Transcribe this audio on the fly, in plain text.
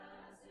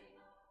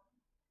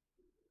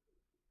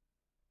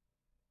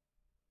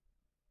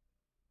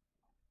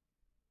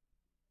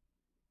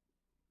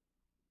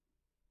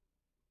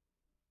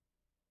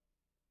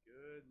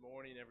Good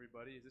morning,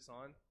 everybody. Is this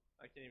on?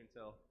 I can't even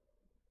tell.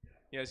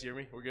 You guys hear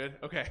me? We're good?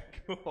 Okay,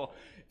 cool.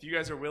 If you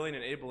guys are willing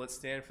and able, let's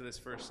stand for this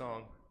first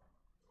song.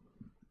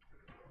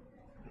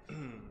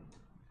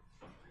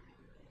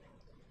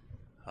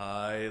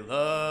 I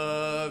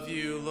love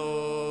you,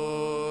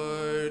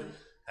 Lord,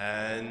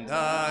 and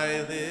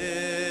I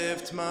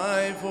lift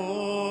my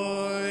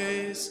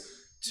voice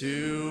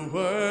to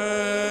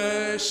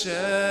worship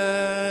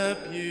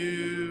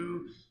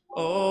you,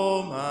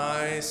 O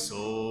my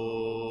soul.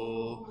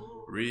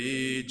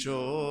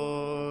 Rejoice,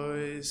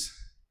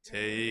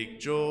 take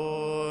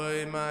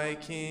joy, my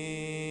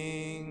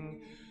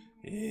King,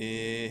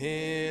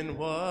 in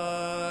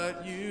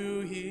what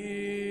you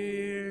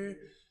hear.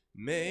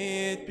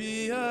 May it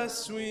be a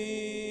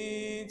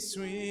sweet,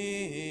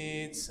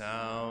 sweet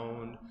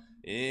sound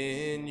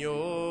in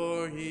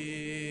your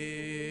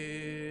ear.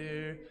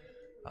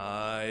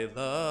 I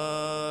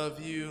love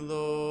you,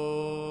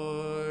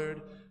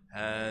 Lord,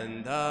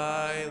 and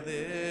I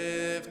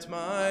lift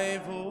my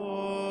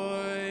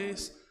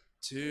voice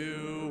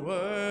to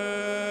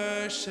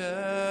worship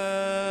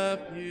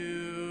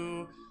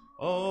you,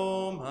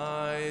 O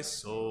my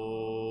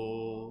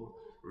soul.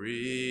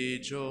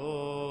 Rejoice,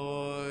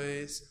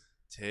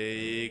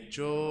 take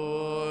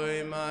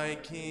joy, my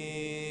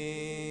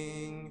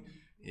King,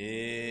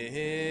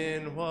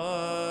 in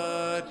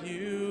what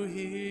you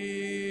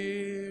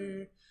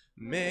hear.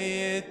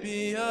 May it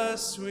be a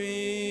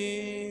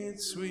sweet,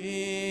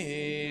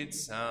 sweet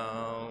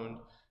sound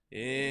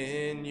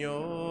in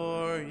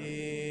your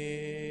ear.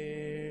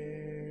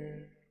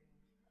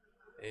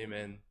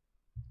 Amen.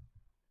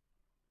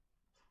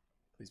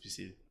 Please be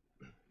seated.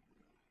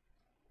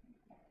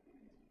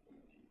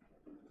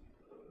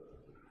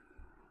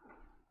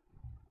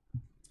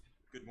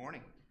 Good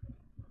morning.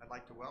 I'd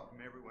like to welcome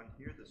everyone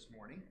here this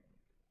morning,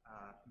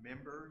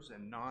 members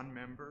and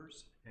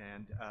non-members,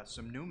 and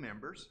some new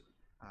members.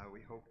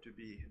 We hope to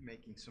be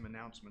making some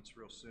announcements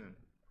real soon.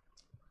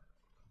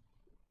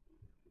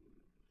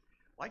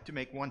 I'd like to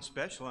make one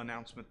special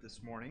announcement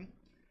this morning.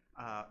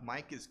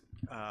 Mike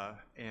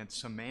and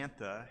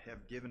Samantha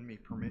have given me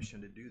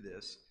permission to do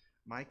this.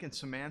 Mike and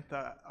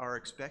Samantha are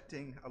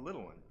expecting a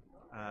little one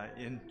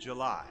in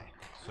July,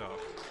 so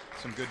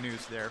some good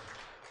news there.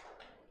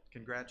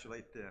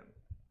 Congratulate them.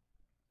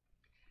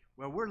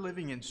 Well, we're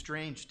living in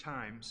strange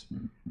times,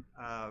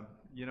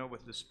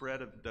 with the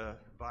spread of the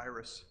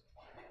virus,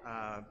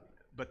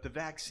 but the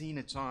vaccine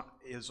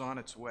is on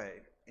its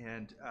way,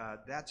 and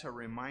that's a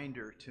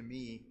reminder to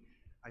me.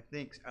 I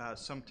think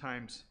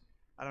sometimes,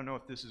 I don't know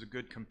if this is a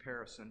good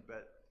comparison,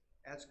 but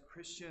as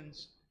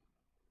Christians,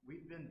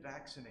 we've been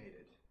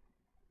vaccinated.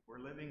 We're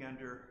living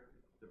under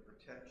the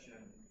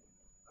protection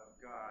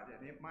of God,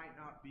 and it might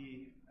not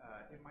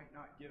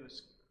give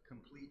us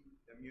complete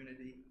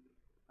immunity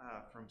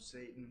from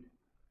Satan,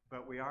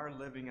 but we are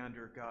living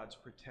under God's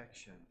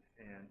protection,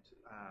 and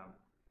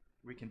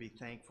we can be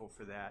thankful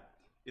for that.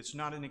 It's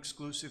not an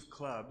exclusive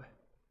club.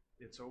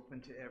 It's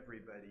open to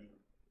everybody,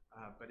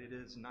 but it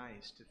is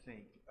nice to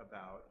think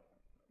about.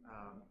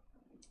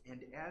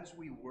 And as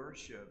we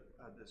worship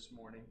this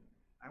morning,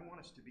 I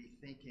want us to be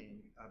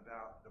thinking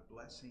about the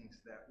blessings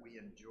that we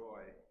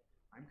enjoy.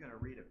 I'm going to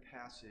read a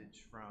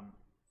passage from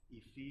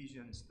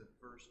Ephesians, the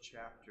first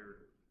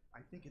chapter. I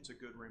think it's a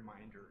good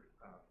reminder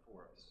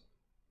for us.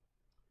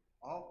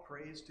 All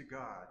praise to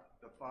God,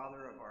 the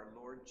Father of our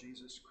Lord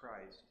Jesus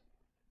Christ,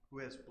 who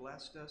has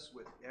blessed us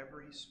with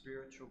every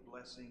spiritual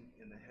blessing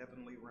in the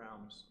heavenly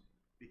realms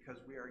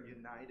because we are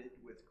united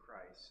with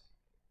Christ.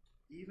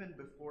 Even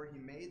before he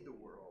made the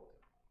world,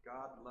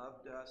 God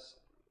loved us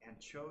and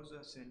chose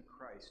us in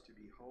Christ to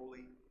be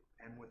holy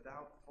and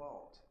without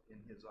fault in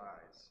his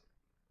eyes.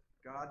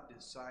 God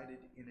decided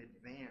in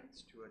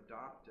advance to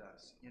adopt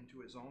us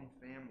into his own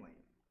family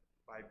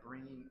by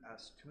bringing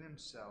us to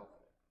himself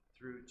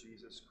through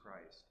Jesus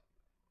Christ.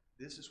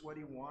 This is what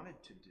he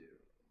wanted to do,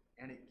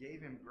 and it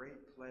gave him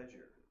great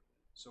pleasure.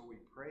 So we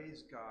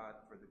praise God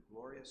for the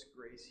glorious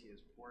grace he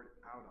has poured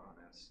out on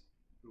us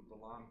who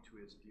belong to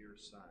his dear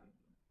Son.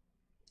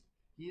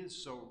 He is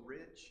so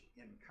rich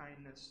in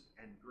kindness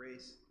and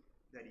grace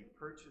that he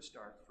purchased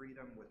our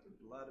freedom with the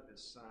blood of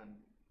his Son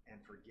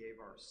and forgave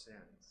our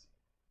sins.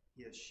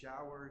 He has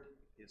showered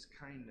his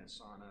kindness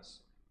on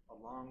us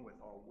along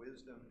with all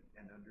wisdom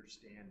and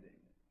understanding.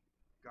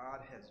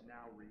 God has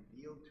now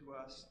revealed to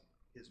us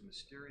his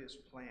mysterious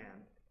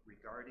plan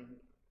regarding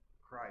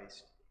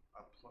Christ,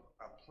 a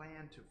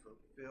plan to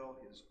fulfill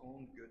his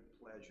own good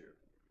pleasure.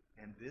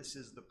 And this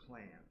is the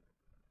plan.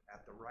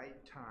 At the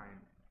right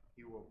time,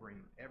 he will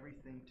bring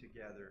everything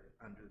together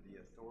under the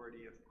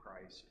authority of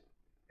Christ,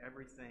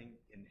 everything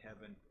in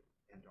heaven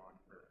and on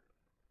earth.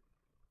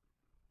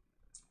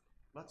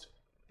 Let's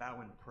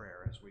bow in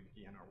prayer as we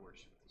begin our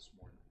worship this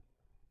morning.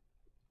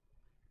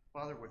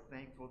 Father, we're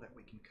thankful that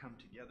we can come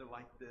together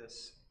like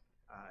this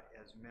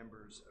as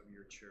members of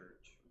your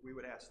church. We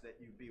would ask that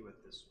you be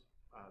with us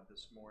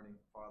this morning,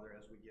 Father,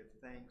 as we give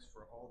thanks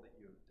for all that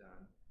you have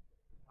done.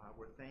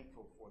 We're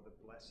thankful for the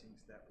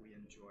blessings that we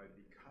enjoy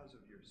because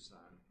of your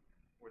Son.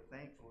 We're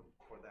thankful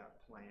for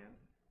that plan.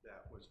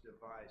 that was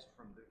devised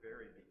from the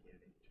very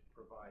beginning to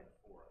provide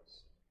for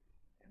us.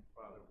 And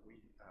Father, we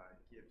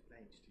give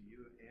thanks to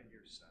you and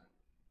your Son.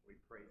 We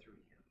pray through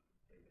him.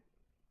 Amen.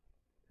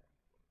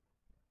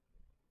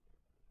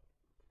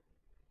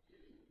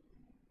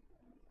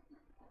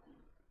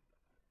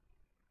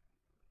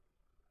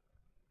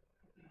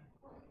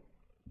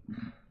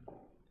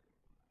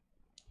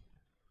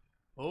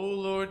 O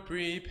Lord,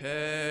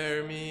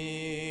 prepare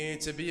me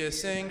to be a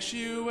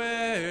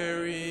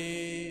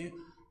sanctuary,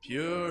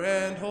 pure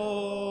and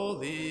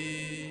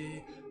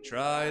holy,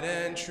 tried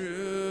and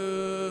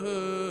true.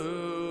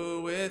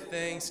 With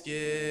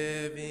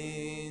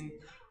thanksgiving,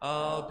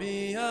 I'll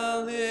be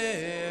a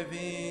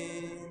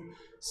living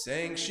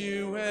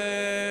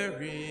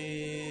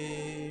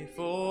sanctuary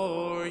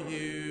for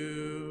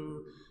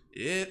you.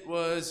 It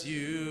was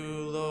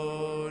you,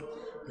 Lord,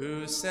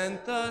 who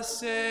sent the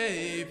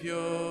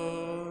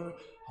Savior,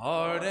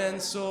 heart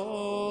and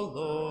soul,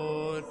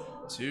 Lord,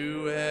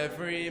 to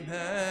every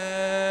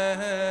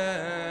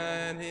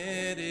man.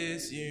 It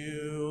is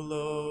you,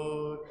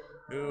 Lord,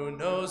 who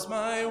knows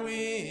my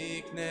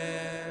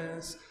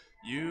weakness.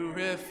 You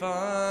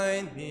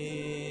refine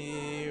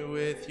me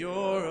with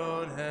your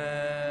own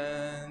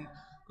hand.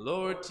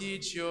 Lord,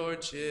 teach your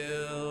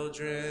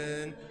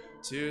children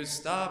to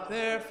stop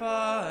their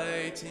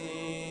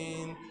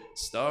fighting,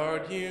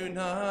 start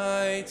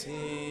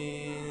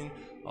uniting,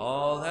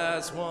 all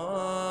as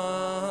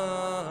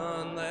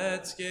one.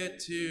 Let's get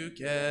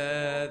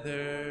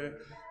together,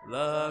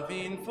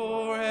 loving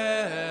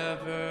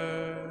forever,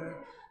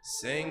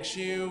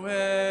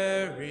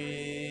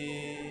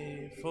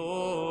 sanctuary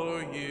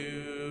for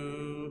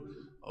you.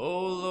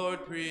 O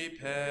Lord,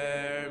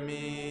 prepare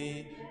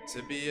me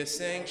to be a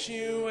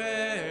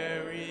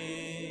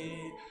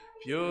sanctuary,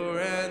 pure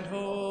and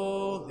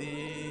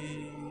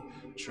holy,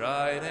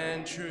 tried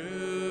and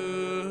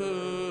true.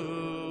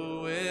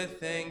 With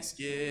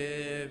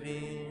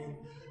thanksgiving,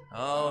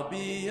 I'll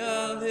be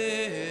a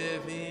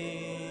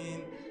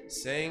living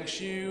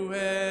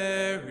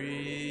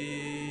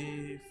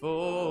sanctuary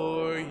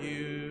for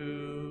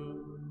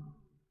you.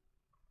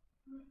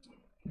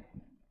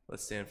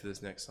 Let's stand for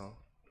this next song.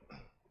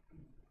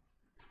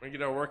 We're going to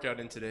get our workout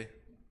in today.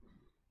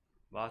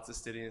 Lots of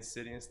sitting and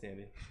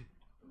standing.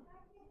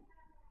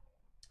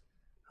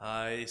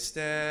 I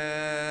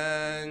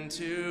stand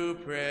to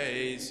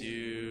praise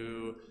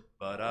you,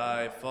 but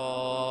I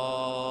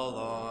fall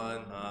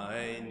on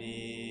my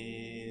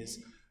knees.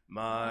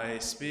 My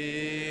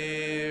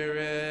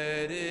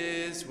spirit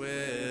is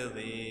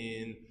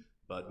willing,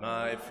 but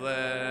my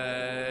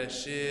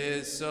flesh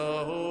is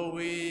so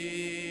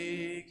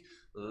weak.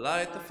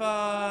 Light the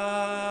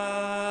fire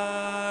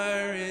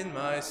in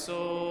my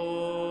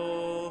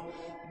soul,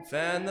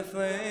 fan the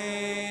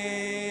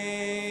flame,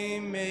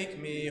 make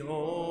me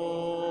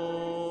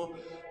whole.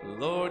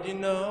 Lord, you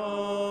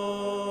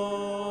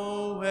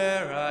know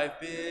where I've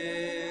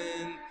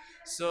been,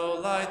 so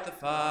light the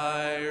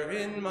fire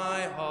in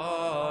my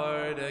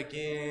heart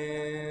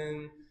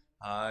again.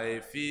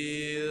 I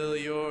feel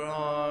your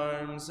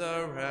arms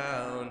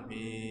around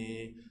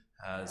me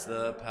as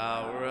the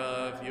power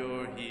of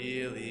your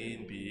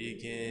healing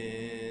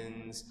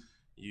begins.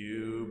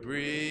 You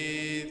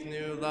breathe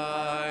new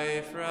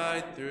life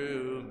right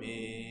through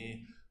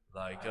me,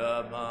 like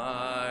a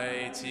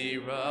mighty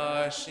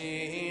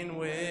rushing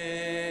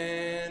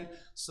wind.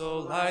 So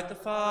light the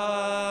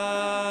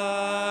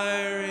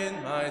fire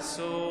in my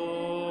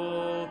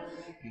soul,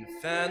 and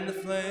fan the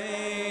flame,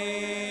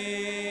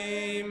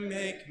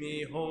 make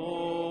me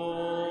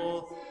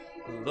whole.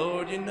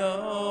 Lord, you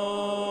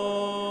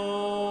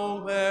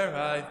know where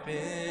I've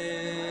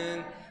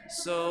been,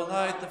 so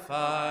light the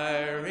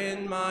fire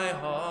in my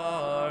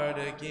heart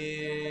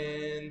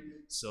again.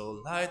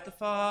 So light the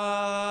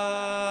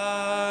fire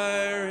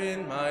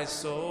in my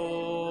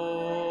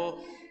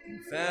soul,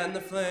 and fan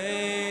the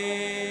flame,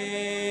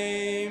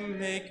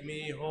 make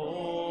me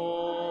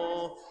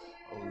whole.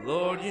 Oh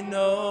Lord, you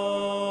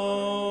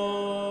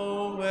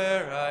know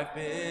where I've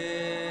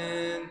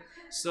been,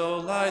 so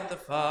light the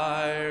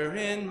fire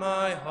in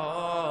my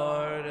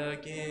heart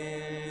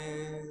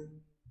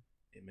again.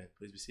 Amen.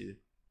 Please be seated.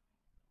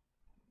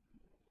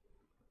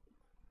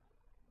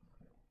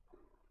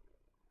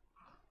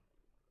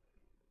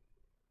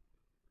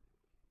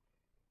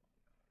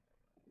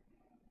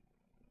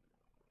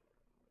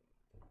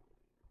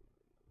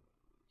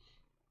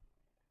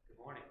 Good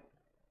morning.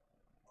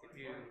 If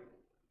you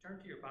turn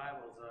to your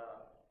Bibles,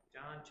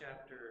 John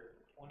chapter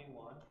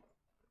 21,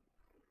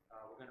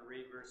 we're going to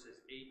read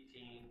verses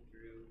 18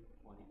 through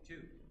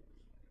 22.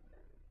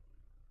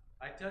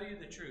 I tell you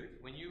the truth,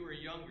 when you were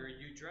younger,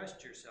 you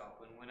dressed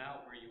yourself and went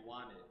out where you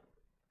wanted.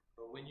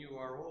 But when you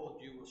are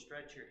old, you will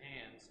stretch your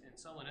hands, and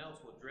someone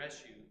else will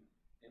dress you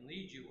and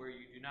lead you where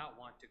you do not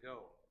want to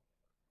go.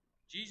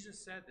 Jesus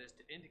said this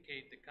to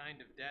indicate the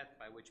kind of death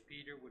by which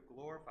Peter would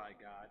glorify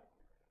God.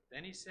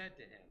 Then he said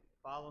to him,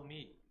 "Follow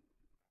me."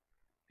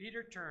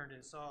 Peter turned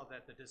and saw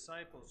that the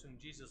disciples whom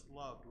Jesus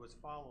loved was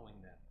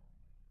following them.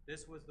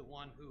 This was the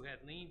one who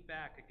had leaned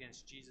back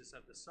against Jesus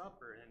at the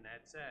supper and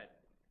had said,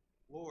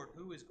 Lord,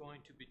 who is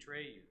going to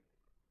betray you?"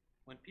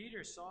 When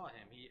Peter saw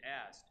him, he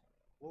asked,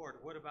 "Lord,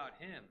 what about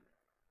him?"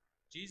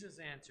 Jesus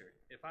answered,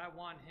 "If I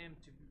want him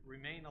to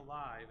remain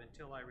alive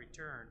until I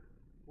return,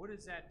 what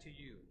is that to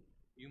you?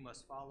 You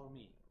must follow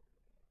me."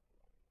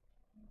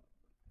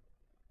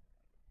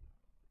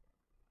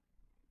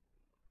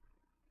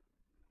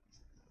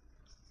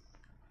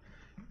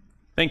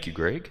 Thank you,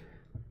 Greg.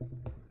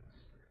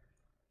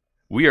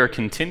 We are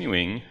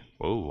continuing.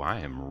 Whoa, I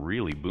am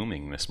really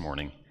booming this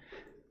morning.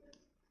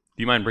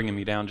 Do you mind bringing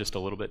me down just a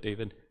little bit,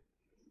 David?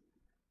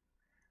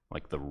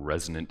 Like the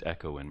resonant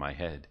echo in my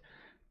head.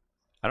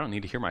 I don't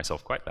need to hear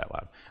myself quite that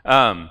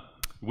loud.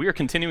 We are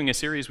continuing a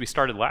series we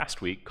started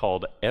last week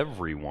called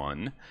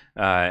Everyone,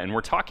 and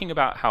we're talking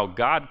about how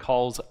God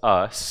calls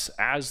us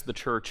as the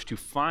church to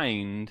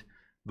find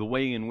the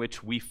way in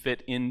which we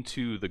fit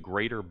into the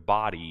greater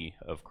body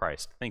of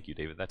Christ. Thank you,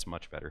 David. That's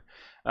much better.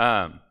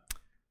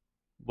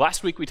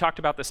 Last week we talked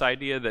about this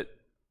idea that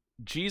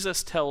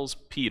Jesus tells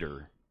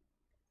Peter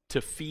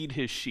to feed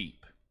his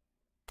sheep.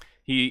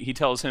 He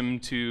tells him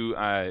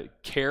to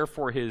care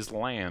for his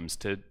lambs,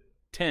 to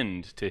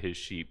tend to his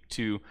sheep,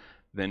 to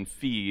then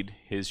feed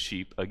his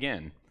sheep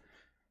again.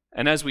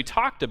 And as we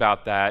talked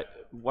about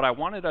that, what I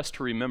wanted us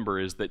to remember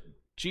is that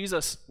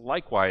Jesus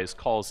likewise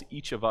calls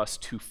each of us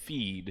to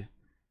feed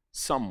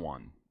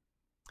someone.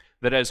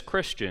 That as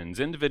Christians,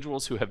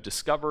 individuals who have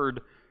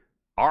discovered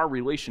our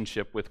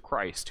relationship with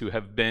Christ, who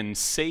have been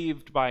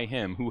saved by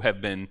him, who have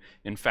been,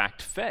 in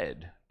fact,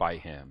 fed by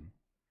him,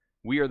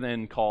 we are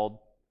then called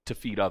to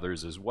feed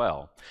others as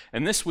well.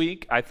 And this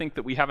week, I think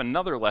that we have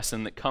another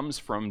lesson that comes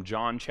from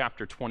John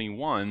chapter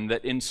 21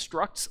 that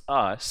instructs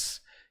us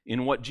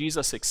in what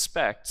Jesus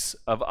expects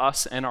of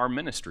us and our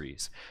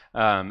ministries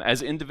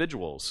as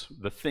individuals,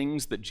 the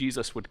things that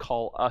Jesus would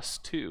call us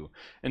to.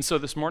 And so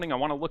this morning I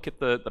want to look at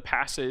the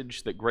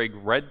passage that Greg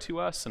read to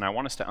us, and I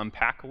want us to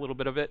unpack a little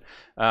bit of it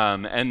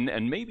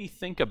and maybe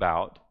think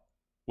about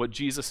what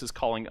Jesus is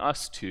calling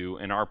us to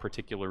in our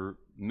particular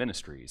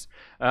ministries.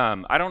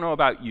 I don't know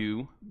about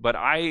you, but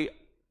I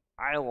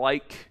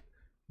like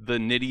the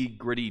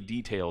nitty-gritty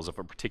details of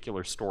a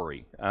particular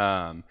story.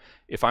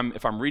 If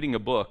I'm reading a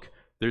book,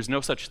 there's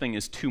no such thing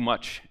as too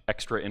much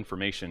extra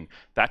information.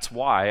 That's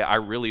why I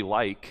really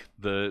like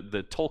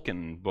the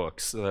Tolkien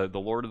books, the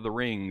Lord of the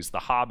Rings, The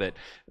Hobbit,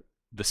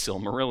 the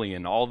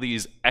Silmarillion, all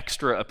these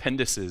extra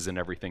appendices and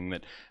everything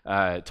that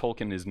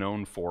Tolkien is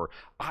known for.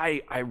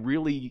 I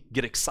really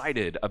get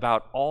excited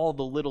about all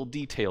the little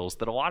details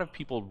that a lot of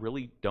people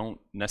really don't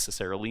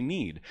necessarily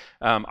need.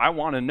 I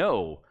want to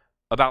know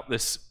about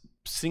this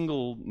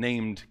single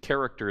named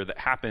character that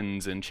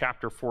happens in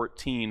chapter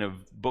 14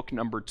 of book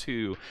number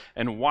 2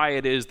 and why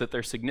it is that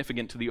they're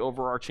significant to the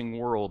overarching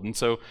world. And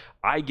so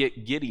I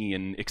get giddy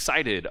and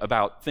excited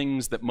about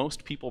things that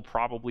most people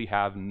probably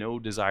have no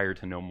desire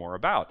to know more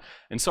about.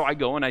 And so I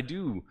go and I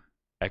do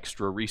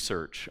extra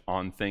research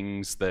on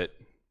things that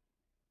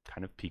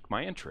kind of pique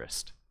my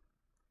interest,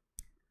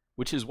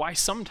 which is why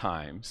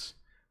sometimes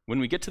when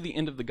we get to the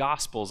end of the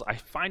Gospels, I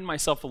find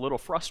myself a little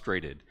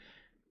frustrated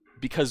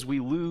because we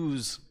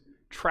lose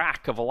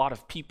track of a lot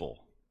of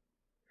people.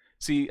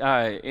 See,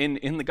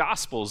 in the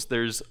Gospels,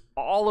 there's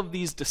all of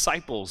these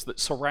disciples that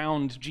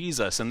surround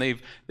Jesus, and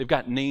they've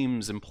got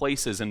names and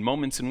places and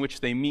moments in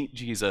which they meet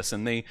Jesus,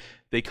 and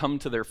they come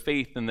to their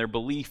faith and their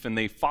belief, and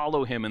they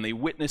follow him, and they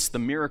witness the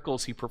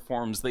miracles he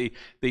performs.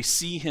 They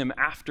see him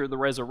after the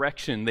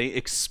resurrection. They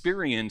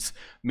experience,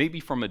 maybe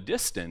from a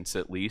distance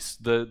at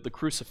least, the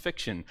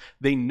crucifixion.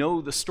 They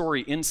know the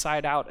story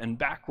inside out and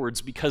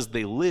backwards because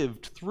they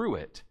lived through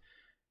it.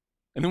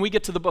 And then we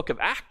get to the book of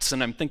Acts,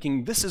 and I'm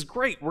thinking, this is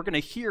great. We're going to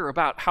hear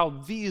about how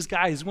these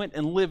guys went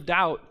and lived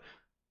out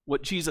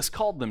what Jesus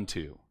called them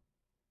to.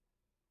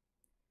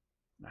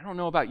 I don't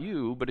know about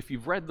you, but if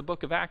you've read the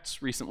book of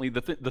Acts recently,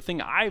 the thing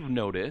I've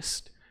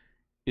noticed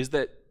is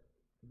that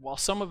while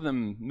some of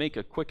them make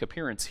a quick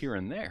appearance here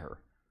and there,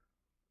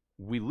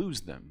 we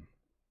lose them.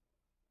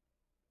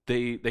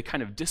 They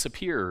kind of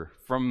disappear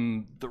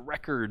from the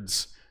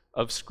records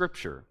of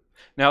Scripture.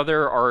 Now,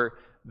 there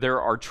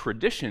are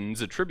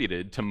traditions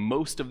attributed to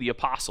most of the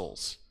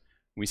apostles.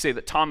 We say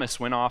that Thomas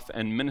went off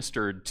and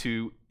ministered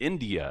to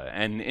India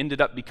and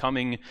ended up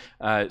becoming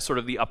sort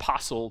of the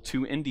apostle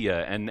to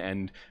India.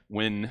 And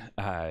when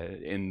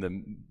in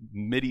the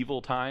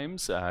medieval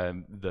times,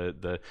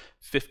 the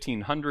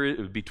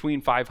 1500,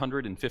 between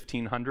 500 and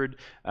 1500,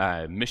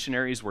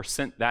 missionaries were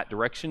sent that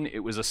direction, it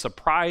was a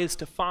surprise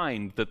to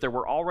find that there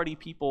were already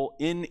people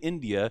in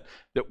India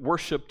that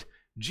worshiped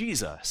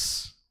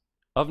Jesus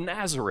of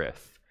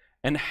Nazareth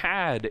and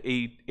had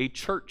a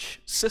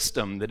church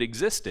system that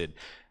existed.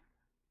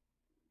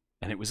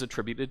 And it was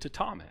attributed to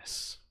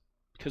Thomas,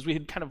 because we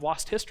had kind of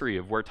lost history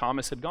of where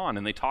Thomas had gone,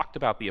 and they talked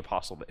about the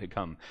apostle that had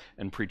come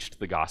and preached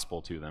the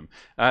gospel to them.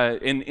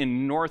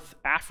 In North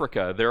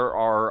Africa, there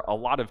are a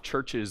lot of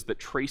churches that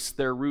trace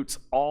their roots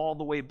all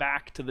the way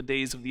back to the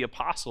days of the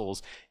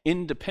apostles,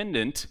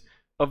 independent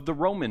of the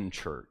Roman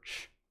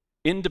church.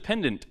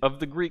 independent of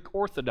the Greek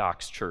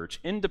Orthodox Church,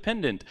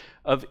 independent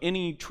of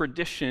any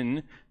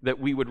tradition that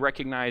we would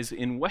recognize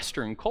in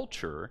Western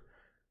culture.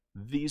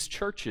 These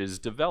churches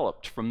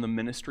developed from the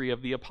ministry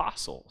of the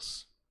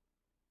apostles.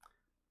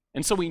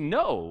 And so we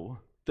know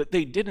that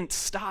they didn't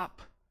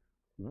stop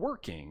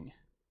working,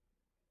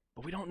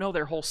 but we don't know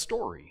their whole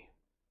story.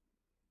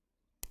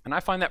 And I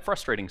find that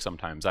frustrating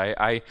sometimes.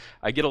 I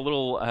get a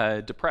little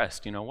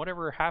depressed.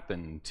 Whatever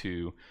happened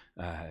to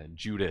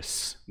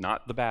Judas?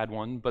 Not the bad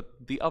one,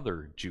 but the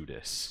other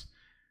Judas.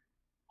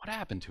 What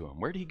happened to him?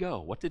 Where did he go?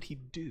 What did he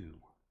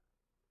do?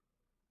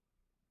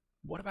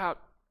 What about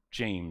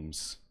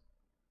James?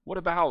 What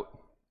about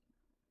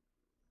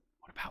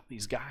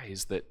these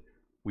guys that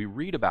we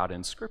read about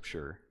in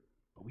Scripture,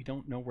 but we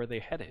don't know where they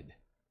headed?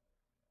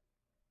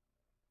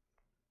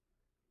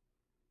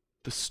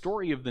 The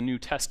story of the New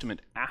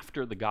Testament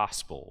after the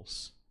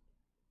Gospels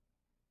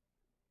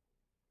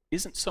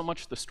isn't so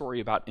much the story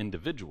about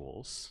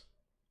individuals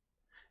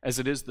as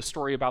it is the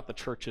story about the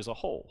church as a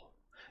whole.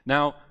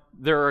 Now,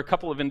 there are a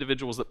couple of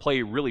individuals that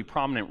play a really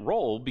prominent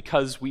role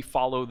because we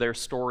follow their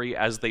story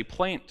as they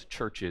plant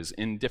churches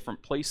in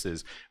different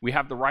places. We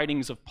have the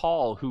writings of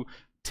Paul, who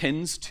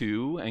tends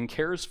to and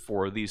cares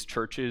for these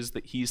churches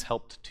that he's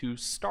helped to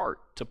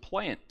start, to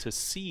plant, to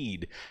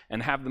seed,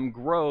 and have them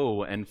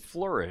grow and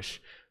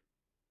flourish.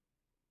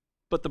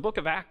 But the book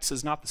of Acts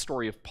is not the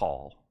story of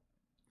Paul.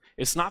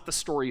 It's not the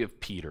story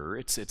of Peter.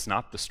 It's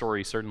not the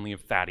story, certainly,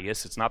 of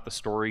Thaddeus. It's not the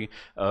story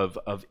of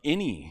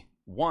any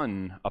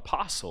one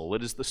apostle.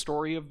 It is the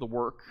story of the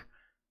work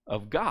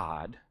of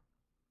God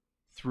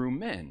through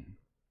men,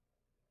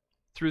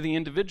 through the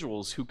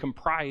individuals who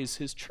comprise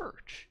his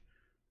church.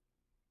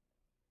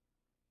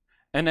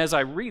 And as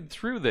I read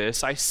through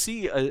this, I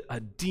see a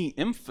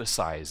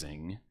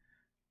de-emphasizing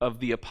of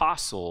the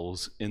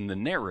apostles in the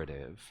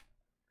narrative,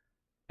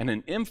 and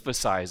an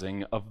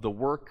emphasizing of the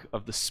work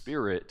of the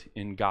Spirit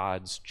in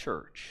God's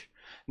church.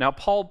 Now,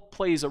 Paul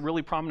plays a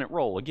really prominent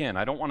role. Again,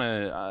 I don't want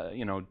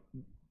to,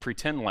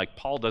 pretend like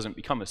Paul doesn't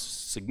become a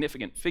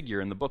significant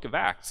figure in the book of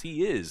Acts.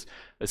 He is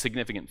a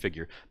significant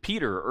figure.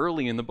 Peter,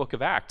 early in the book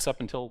of Acts, up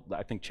until,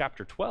 I think,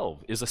 chapter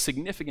 12, is a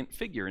significant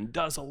figure and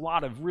does a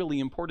lot of really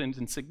important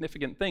and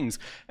significant things.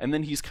 And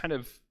then he's kind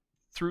of,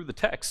 through the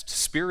text,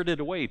 spirited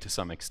away to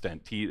some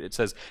extent. It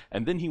says,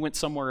 and then he went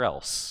somewhere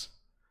else.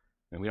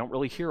 And we don't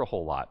really hear a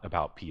whole lot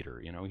about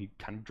Peter. He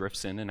kind of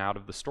drifts in and out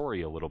of the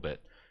story a little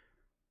bit.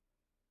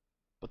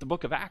 But the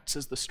book of Acts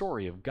is the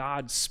story of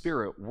God's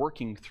Spirit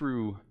working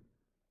through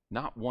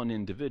not one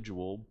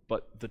individual,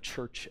 but the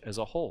church as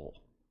a whole.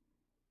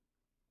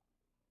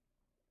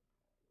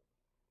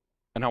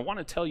 And I want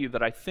to tell you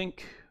that I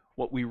think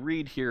what we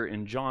read here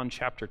in John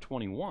chapter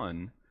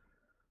 21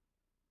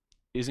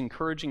 is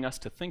encouraging us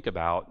to think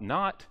about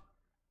not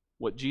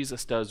what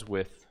Jesus does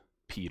with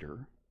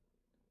Peter,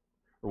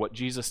 or what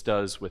Jesus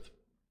does with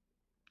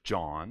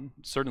John,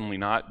 certainly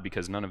not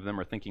because none of them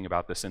are thinking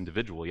about this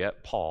individual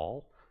yet,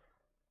 Paul,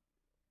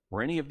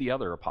 or any of the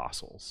other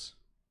apostles,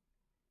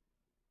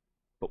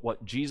 but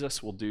what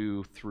Jesus will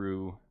do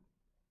through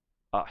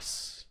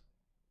us,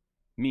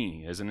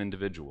 me as an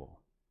individual.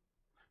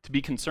 To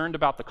be concerned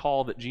about the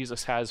call that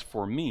Jesus has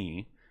for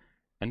me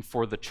and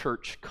for the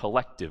church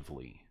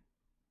collectively.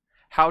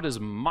 How does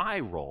my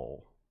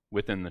role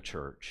within the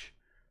church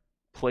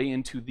play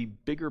into the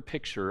bigger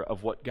picture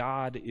of what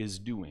God is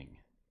doing?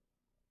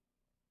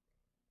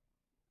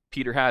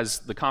 Peter has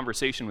the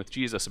conversation with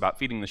Jesus about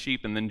feeding the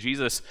sheep, and then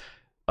Jesus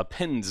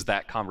appends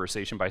that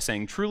conversation by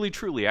saying, "Truly,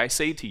 truly, I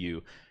say to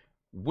you,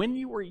 when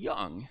you were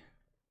young,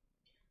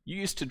 you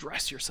used to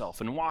dress yourself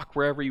and walk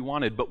wherever you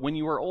wanted, but when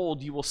you are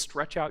old, you will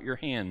stretch out your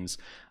hands,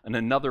 and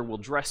another will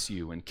dress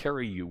you and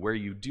carry you where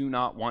you do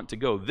not want to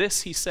go."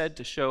 This he said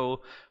to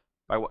show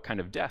by what kind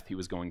of death he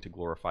was going to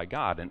glorify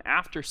God. And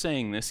after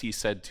saying this, he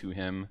said to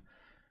him,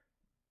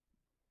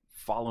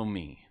 "Follow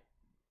me."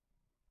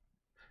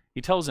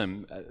 He tells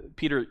him,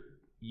 Peter,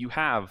 you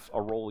have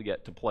a role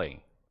yet to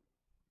play.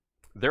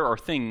 There are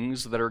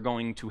things that are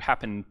going to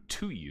happen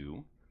to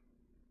you,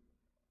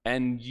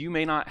 and you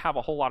may not have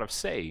a whole lot of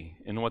say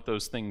in what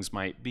those things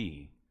might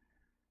be.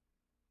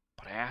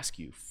 But I ask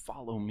you,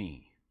 follow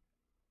me.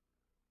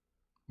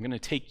 I'm going to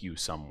take you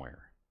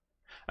somewhere.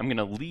 I'm going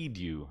to lead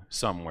you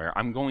somewhere.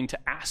 I'm going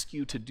to ask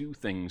you to do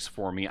things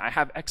for me. I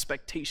have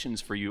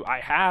expectations for you.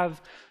 I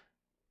have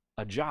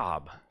a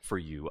job for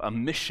you, a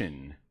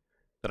mission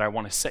that I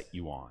want to set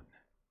you on.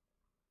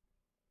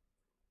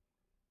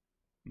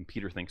 And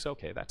Peter thinks,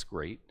 okay, that's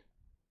great.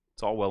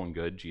 It's all well and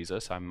good,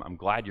 Jesus. I'm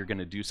glad you're going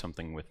to do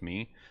something with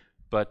me,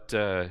 but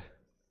I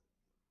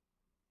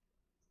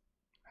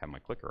have my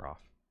clicker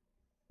off.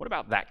 What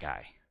about that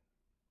guy?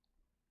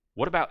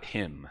 What about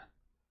him?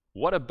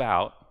 What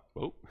about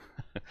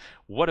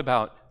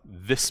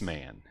this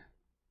man?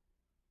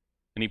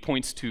 And he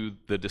points to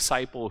the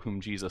disciple whom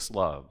Jesus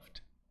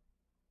loved.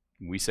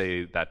 We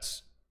say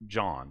that's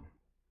John,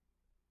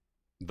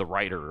 the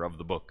writer of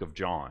the book of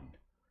John.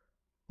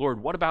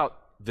 Lord, what about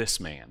this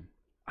man?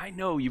 I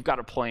know you've got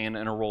a plan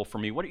and a role for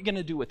me. What are you going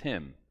to do with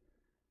him?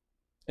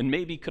 And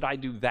maybe could I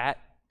do that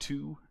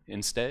to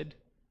instead?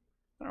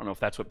 I don't know if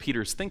that's what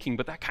Peter's thinking,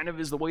 but that kind of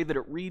is the way that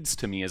it reads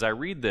to me as I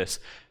read this.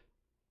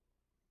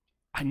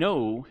 I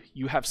know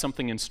you have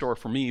something in store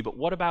for me, but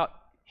what about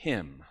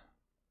him?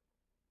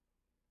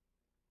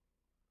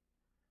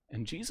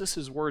 And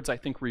Jesus' words, I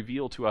think,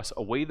 reveal to us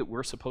a way that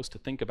we're supposed to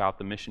think about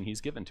the mission he's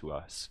given to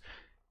us.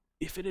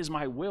 If it is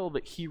my will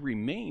that he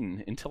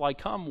remain until I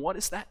come, what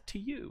is that to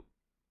you?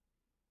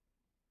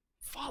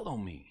 Follow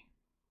me.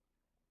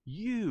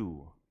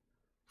 You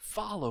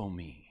follow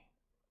me.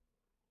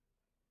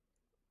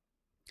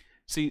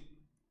 See,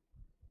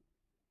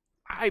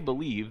 I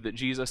believe that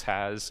Jesus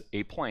has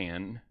a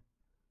plan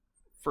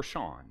for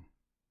Sean.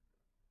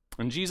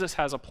 And Jesus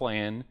has a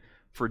plan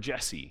for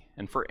Jesse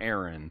and for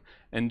Aaron.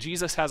 And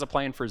Jesus has a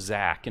plan for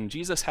Zach. And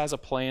Jesus has a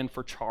plan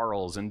for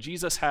Charles. And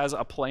Jesus has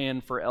a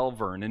plan for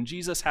Elvern. And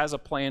Jesus has a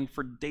plan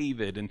for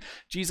David. And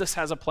Jesus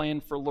has a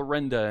plan for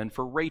Lorinda and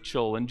for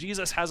Rachel. And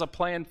Jesus has a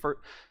plan for...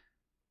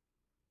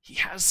 He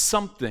has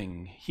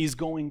something he's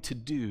going to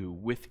do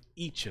with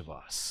each of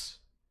us.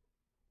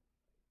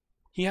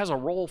 He has a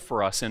role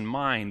for us in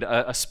mind,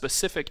 a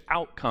specific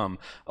outcome,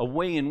 a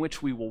way in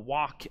which we will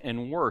walk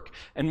and work.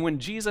 And when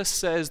Jesus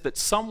says that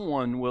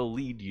someone will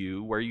lead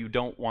you where you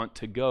don't want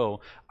to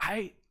go,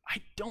 I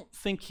don't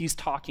think he's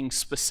talking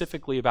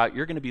specifically about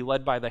you're going to be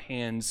led by the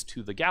hands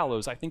to the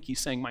gallows. I think he's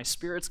saying my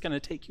Spirit's going to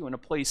take you in a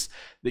place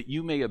that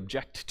you may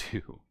object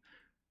to,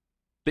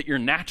 that your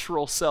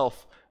natural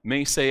self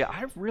may say,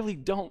 I really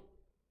don't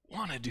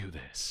want to do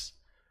this.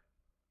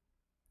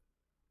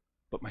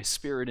 But my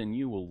Spirit in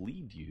you will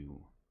lead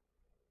you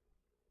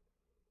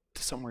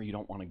to somewhere you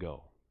don't want to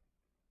go.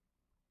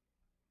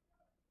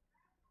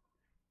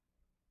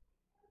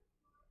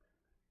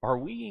 Are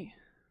we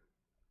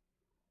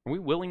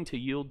willing to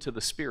yield to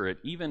the Spirit,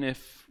 even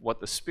if what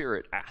the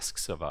Spirit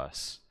asks of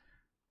us,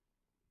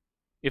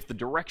 if the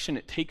direction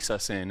it takes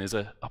us in is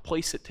a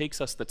place it takes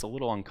us that's a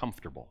little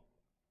uncomfortable?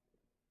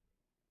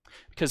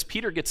 Because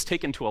Peter gets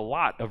taken to a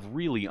lot of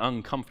really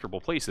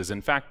uncomfortable places.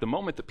 In fact, the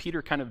moment that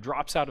Peter kind of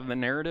drops out of the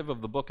narrative of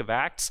the book of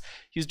Acts,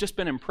 he's just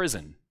been in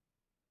prison.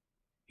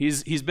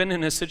 He's been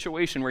in a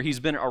situation where he's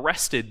been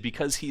arrested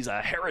because he's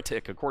a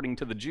heretic according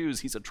to the Jews.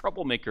 He's a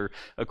troublemaker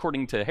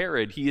according to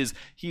Herod. He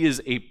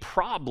is a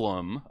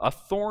problem, a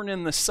thorn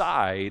in the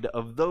side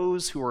of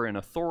those who are in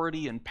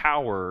authority and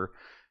power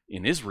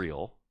in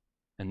Israel,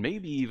 and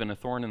maybe even a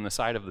thorn in the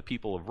side of the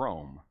people of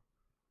Rome.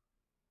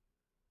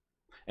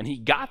 And he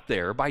got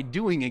there by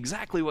doing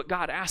exactly what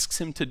God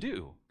asks him to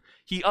do.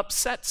 He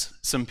upsets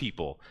some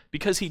people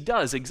because he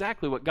does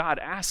exactly what God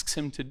asks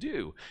him to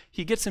do.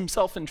 He gets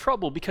himself in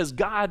trouble because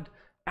God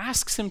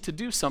asks him to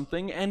do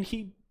something and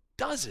he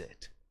does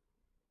it.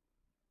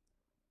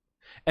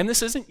 And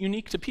this isn't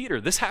unique to Peter.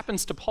 This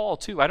happens to Paul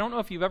too. I don't know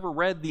if you've ever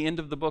read the end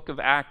of the book of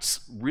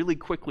Acts really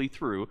quickly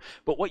through,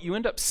 but what you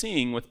end up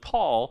seeing with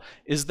Paul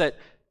is that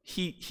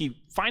he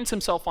finds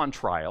himself on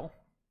trial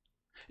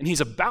and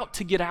he's about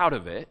to get out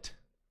of it.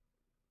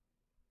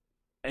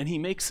 And he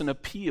makes an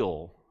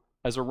appeal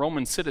as a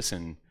Roman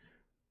citizen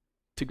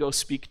to go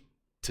speak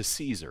to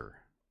Caesar.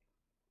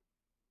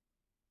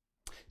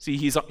 See,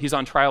 he's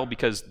on trial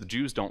because the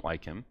Jews don't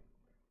like him,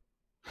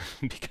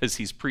 because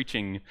he's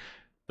preaching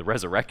the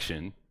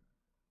resurrection.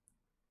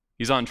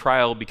 He's on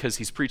trial because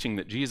he's preaching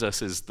that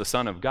Jesus is the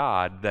Son of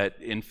God,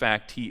 that in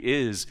fact he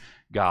is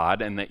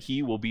God, and that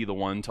he will be the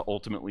one to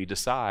ultimately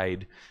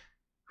decide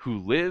who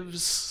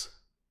lives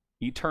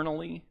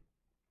eternally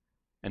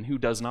and who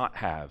does not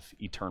have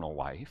eternal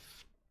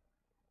life.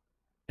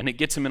 And it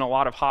gets him in a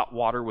lot of hot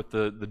water with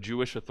the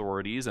Jewish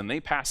authorities, and they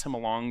pass him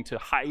along to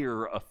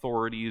higher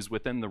authorities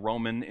within the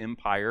Roman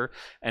Empire.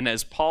 And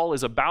as Paul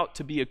is about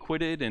to be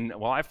acquitted, and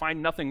well, I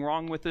find nothing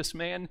wrong with this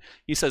man,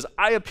 he says,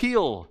 I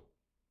appeal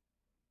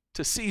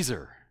to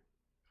Caesar.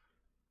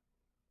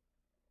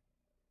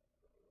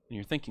 And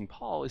you're thinking,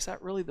 Paul, is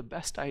that really the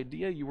best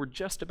idea? You were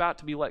just about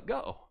to be let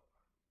go.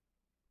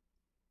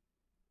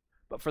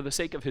 But for the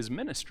sake of his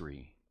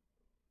ministry,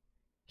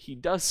 he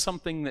does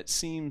something that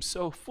seems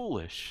so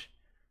foolish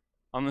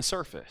on the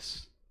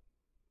surface.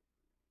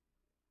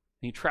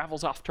 He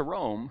travels off to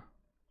Rome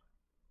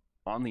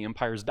on the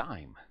empire's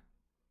dime.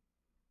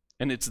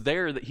 And it's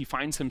there that he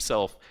finds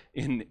himself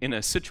in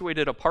a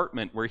situated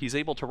apartment where he's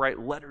able to write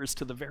letters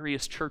to the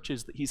various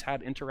churches that he's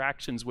had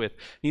interactions with.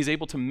 He's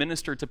able to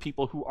minister to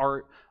people who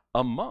are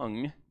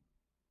among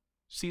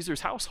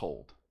Caesar's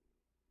household.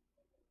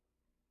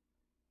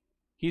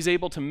 He's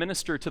able to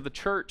minister to the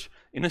church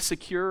in a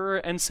secure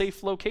and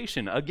safe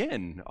location,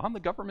 again, on the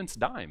government's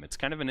dime. It's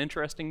kind of an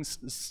interesting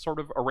sort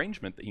of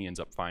arrangement that he ends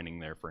up finding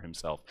there for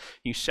himself.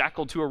 He's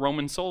shackled to a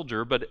Roman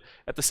soldier, but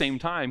at the same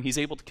time, he's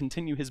able to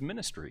continue his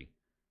ministry,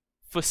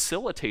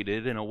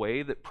 facilitated in a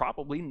way that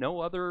probably no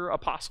other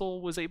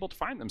apostle was able to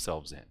find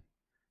themselves in,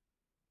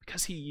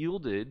 because he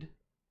yielded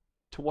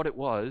to what it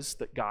was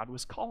that God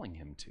was calling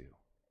him to.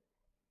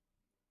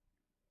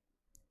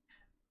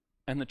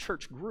 And the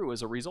church grew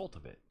as a result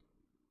of it.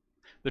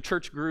 The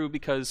church grew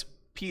because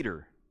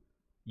Peter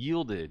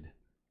yielded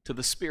to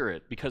the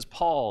Spirit, because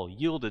Paul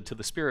yielded to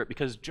the Spirit,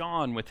 because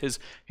John, with his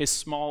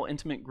small,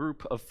 intimate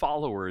group of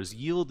followers,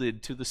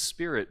 yielded to the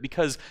Spirit,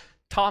 because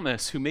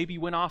Thomas, who maybe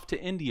went off to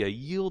India,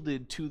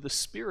 yielded to the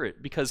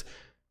Spirit, because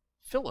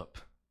Philip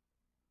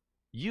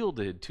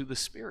yielded to the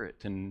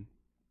Spirit and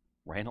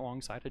ran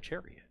alongside a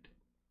chariot.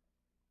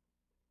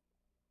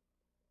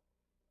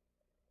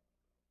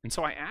 And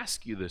so I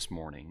ask you this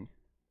morning,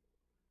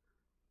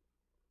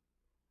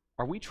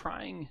 are we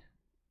trying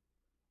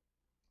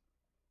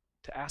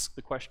to ask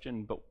the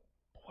question, but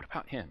what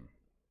about him?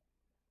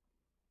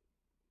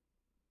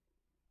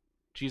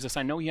 Jesus,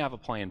 I know you have a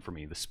plan for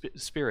me. The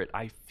Spirit,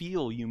 I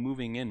feel you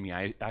moving in me.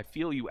 I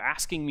feel you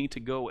asking me to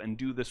go and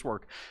do this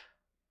work.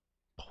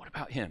 But what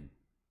about him?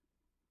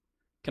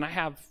 Can I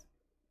have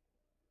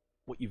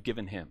what you've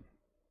given him?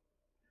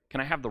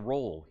 Can I have the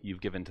role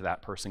you've given to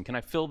that person? Can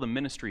I fill the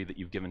ministry that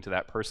you've given to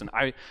that person?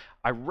 I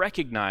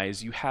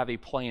recognize you have a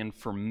plan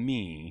for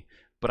me,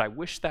 but I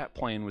wish that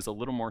plan was a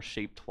little more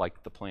shaped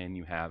like the plan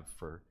you have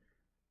for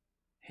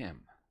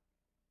him.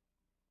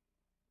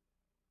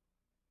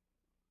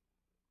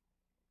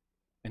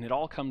 And it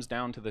all comes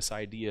down to this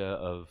idea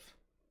of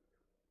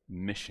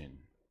mission.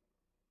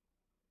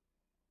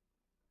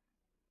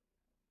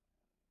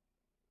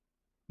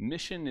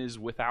 Mission is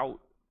without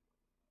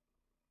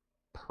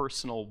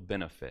personal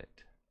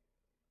benefit.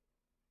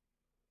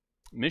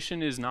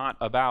 Mission is not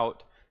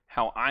about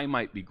how I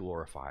might be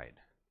glorified.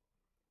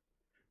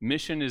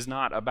 Mission is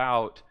not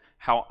about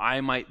how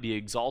I might be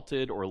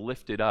exalted or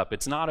lifted up.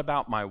 It's not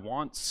about my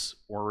wants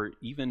or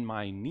even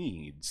my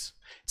needs.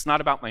 It's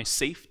not about my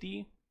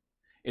safety.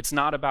 It's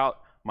not about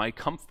my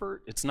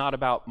comfort. It's not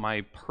about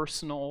my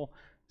personal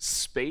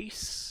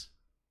space.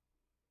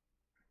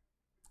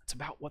 It's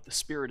about what the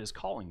Spirit is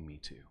calling me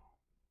to.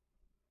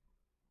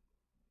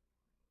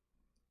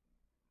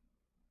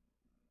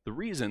 The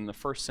reason the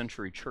first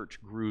century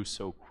church grew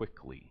so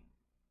quickly,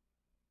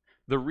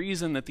 the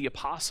reason that the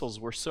apostles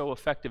were so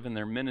effective in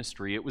their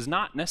ministry, it was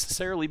not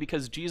necessarily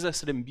because Jesus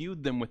had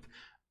imbued them with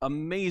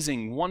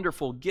amazing,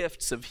 wonderful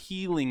gifts of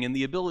healing and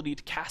the ability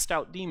to cast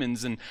out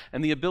demons and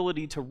the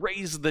ability to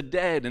raise the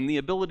dead and the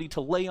ability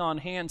to lay on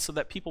hands so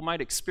that people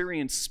might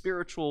experience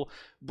spiritual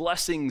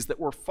blessings that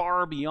were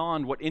far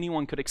beyond what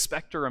anyone could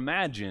expect or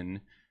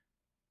imagine.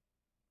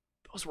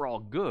 Those were all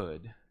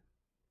good.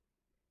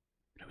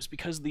 It was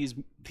because these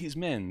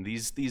men,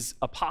 these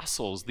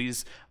apostles,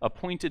 these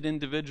appointed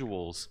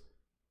individuals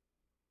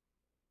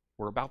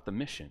were about the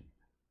mission.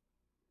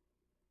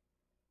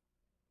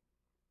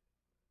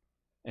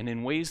 And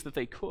in ways that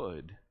they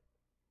could,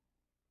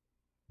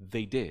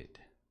 they did.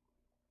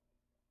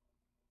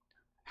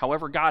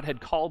 However God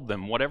had called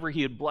them, whatever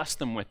he had blessed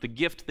them with, the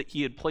gift that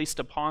he had placed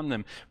upon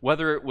them,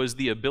 whether it was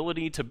the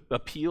ability to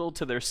appeal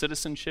to their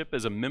citizenship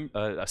as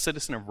a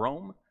citizen of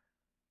Rome,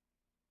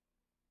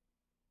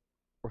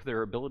 or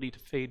their ability to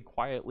fade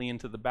quietly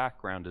into the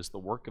background as the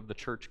work of the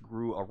church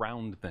grew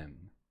around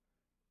them,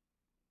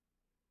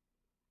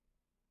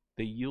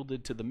 they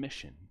yielded to the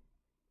mission,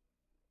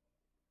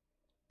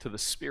 to the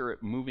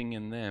Spirit moving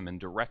in them and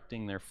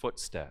directing their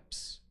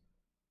footsteps,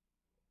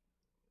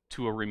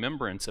 to a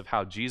remembrance of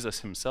how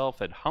Jesus himself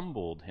had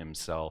humbled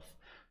himself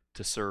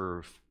to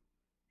serve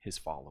his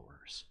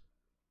followers.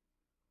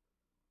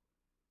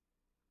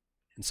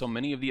 And so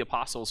many of the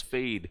apostles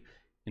fade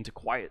into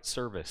quiet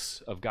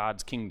service of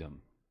God's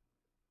kingdom,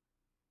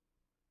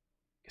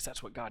 because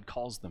that's what God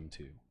calls them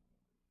to.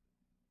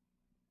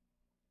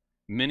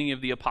 Many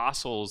of the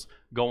apostles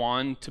go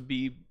on to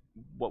be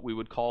what we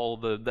would call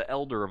the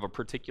elder of a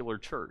particular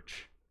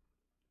church,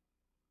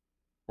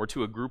 or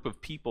to a group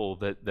of people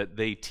that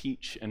they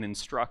teach and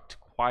instruct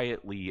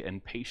quietly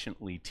and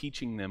patiently,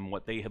 teaching them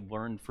what they had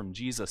learned from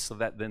Jesus so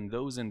that then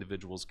those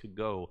individuals could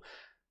go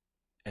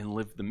and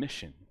live the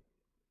mission.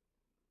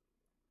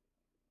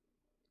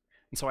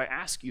 And so I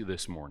ask you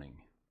this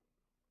morning,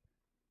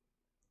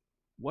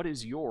 what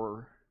is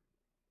your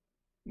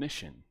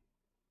mission?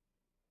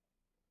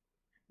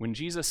 When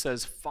Jesus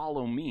says,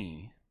 "Follow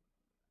me,"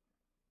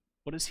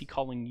 what is he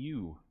calling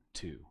you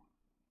to?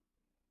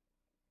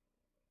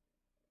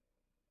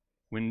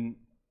 When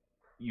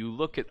you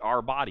look at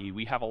our body,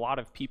 we have a lot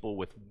of people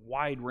with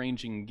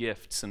wide-ranging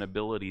gifts and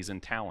abilities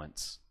and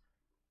talents.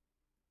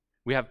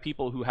 We have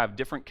people who have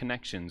different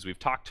connections. We've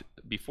talked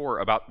before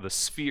about the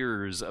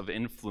spheres of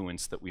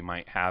influence that we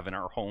might have in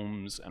our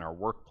homes and our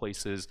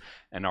workplaces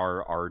and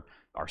our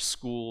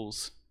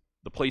schools,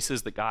 the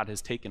places that God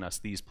has taken us,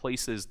 these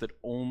places that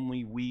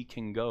only we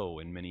can go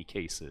in many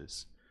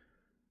cases.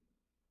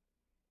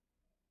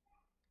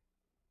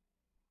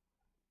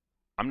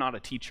 I'm not a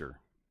teacher.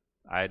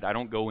 I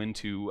don't go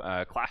into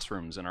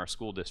classrooms in our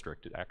school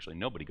district. Actually,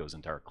 nobody goes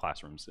into our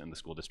classrooms in the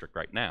school district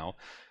right now.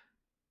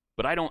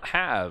 But I don't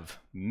have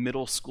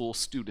middle school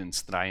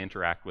students that I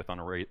interact with on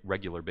a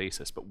regular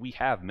basis. But we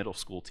have middle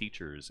school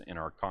teachers in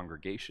our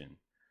congregation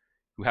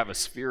who have a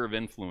sphere of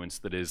influence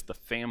that is the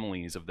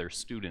families of their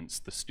students,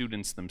 the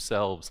students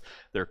themselves,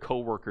 their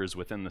co-workers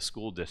within the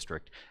school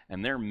district.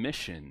 And their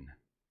mission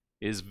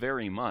is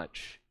very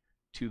much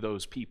to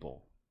those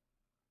people.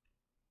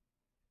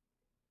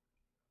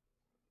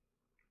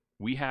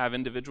 We have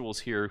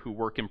individuals here who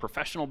work in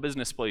professional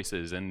business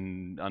places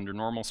and under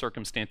normal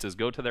circumstances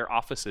go to their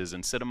offices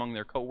and sit among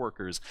their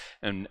coworkers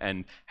and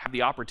have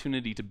the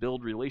opportunity to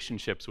build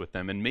relationships with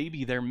them. And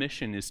maybe their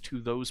mission is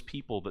to those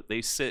people that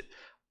they sit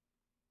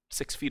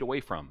 6 feet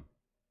away from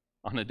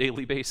on a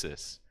daily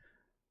basis,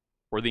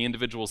 or the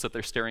individuals that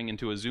they're staring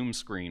into a Zoom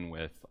screen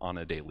with on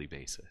a daily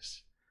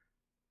basis.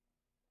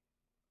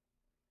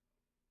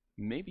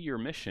 Maybe your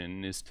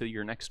mission is to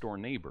your next door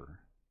neighbor.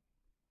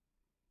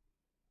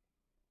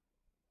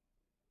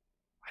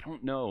 I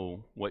don't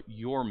know what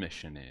your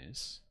mission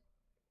is,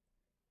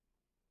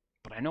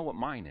 but I know what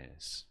mine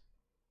is.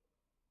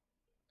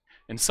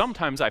 And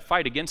sometimes I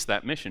fight against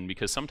that mission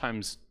because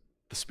sometimes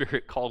the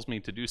Spirit calls me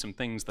to do some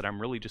things that I'm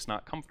really just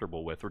not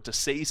comfortable with, or to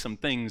say some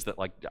things that,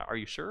 like, are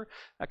you sure?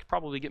 That could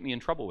probably get me in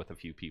trouble with a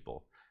few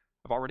people.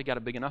 I've already got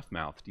a big enough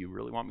mouth. Do you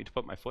really want me to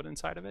put my foot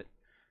inside of it?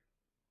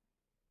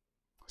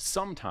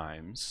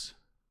 Sometimes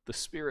the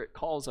Spirit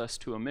calls us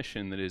to a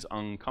mission that is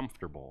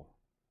uncomfortable,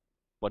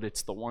 but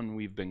it's the one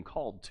we've been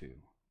called to.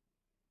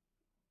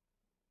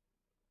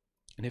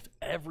 And if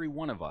every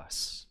one of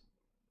us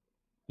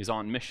is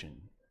on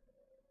mission,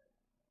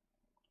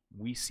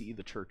 we see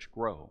the church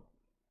grow.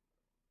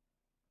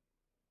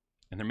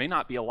 And there may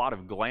not be a lot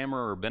of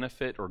glamour or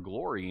benefit or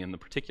glory in the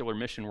particular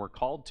mission we're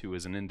called to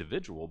as an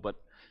individual, but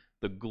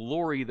the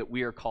glory that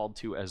we are called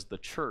to as the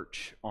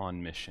church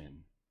on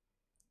mission,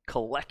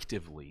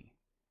 collectively,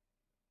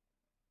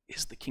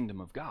 is the kingdom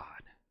of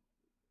God.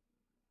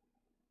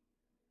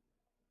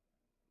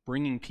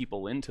 Bringing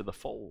people into the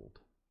fold,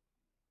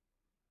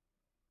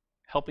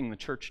 helping the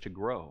church to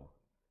grow,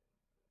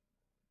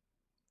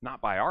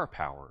 not by our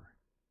power,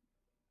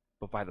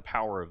 but by the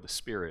power of the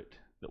Spirit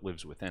that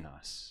lives within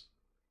us.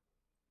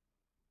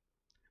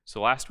 So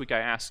last week I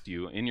asked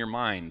you, in your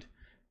mind,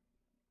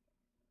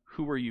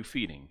 who are you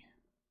feeding?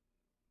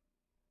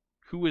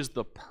 Who is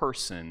the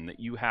person that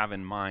you have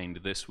in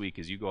mind this week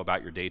as you go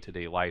about your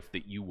day-to-day life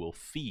that you will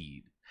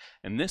feed?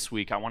 And this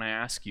week I want to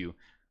ask you,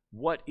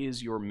 what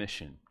is your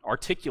mission?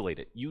 Articulate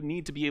it. You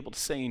need to be able to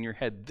say in your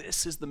head,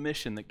 this is the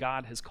mission that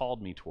God has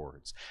called me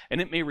towards. And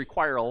it may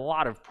require a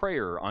lot of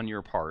prayer on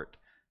your part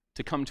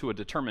to come to a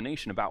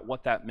determination about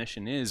what that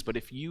mission is. But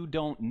if you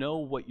don't know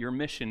what your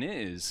mission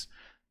is,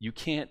 you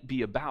can't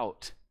be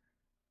about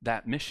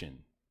that mission.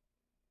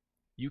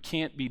 You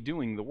can't be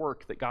doing the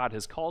work that God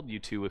has called you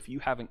to if you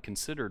haven't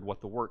considered what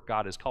the work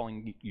God is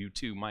calling you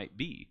to might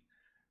be.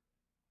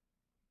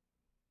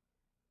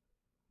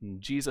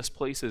 Jesus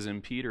places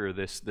in Peter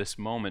this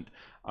moment,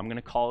 I'm going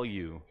to call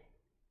you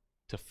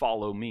to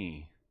follow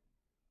me,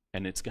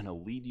 and it's going to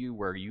lead you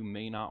where you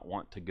may not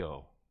want to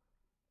go.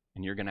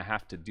 And you're going to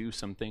have to do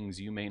some things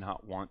you may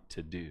not want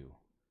to do.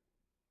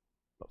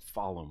 But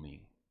follow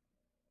me.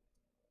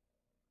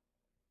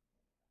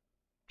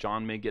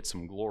 John may get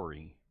some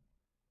glory.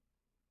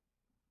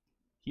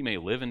 He may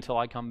live until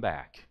I come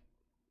back.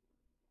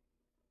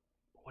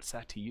 But what's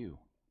that to you?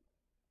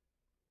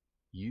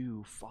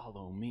 You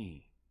follow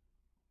me.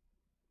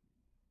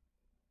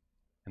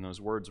 And those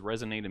words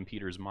resonate in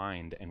Peter's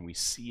mind, and we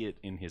see it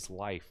in his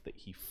life that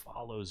he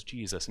follows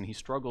Jesus, and he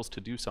struggles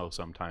to do so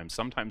sometimes.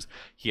 Sometimes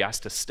he has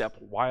to step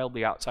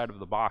wildly outside of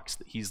the box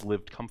that he's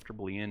lived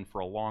comfortably in for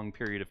a long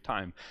period of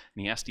time,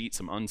 and he has to eat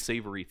some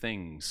unsavory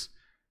things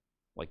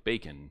like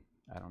bacon.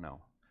 I don't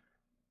know.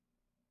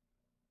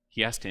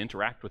 He has to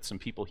interact with some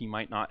people he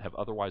might not have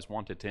otherwise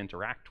wanted to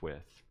interact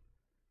with,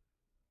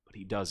 but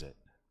he does it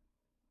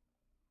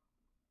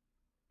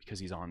because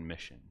he's on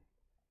mission.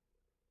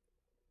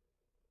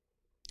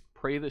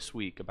 Pray this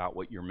week about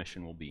what your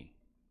mission will be,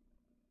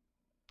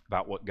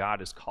 about what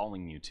God is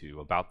calling you to,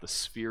 about the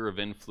sphere of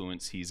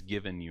influence He's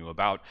given you,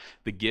 about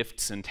the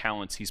gifts and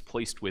talents He's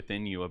placed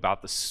within you,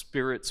 about the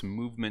Spirit's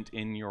movement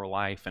in your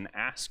life, and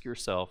ask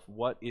yourself,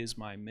 what is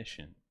my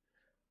mission?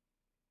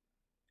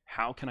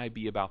 How can I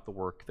be about the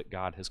work that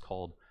God has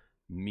called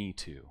me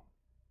to?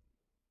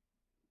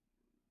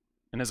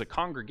 And as a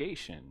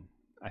congregation,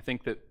 I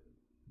think that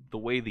the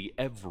way the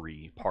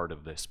every part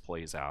of this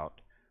plays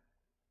out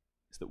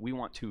is that we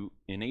want to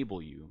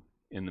enable you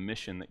in the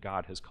mission that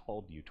God has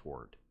called you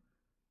toward.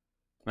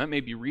 That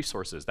may be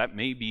resources. That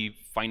may be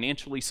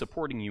financially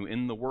supporting you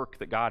in the work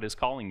that God is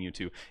calling you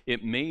to.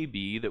 It may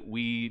be that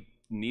we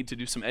need to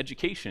do some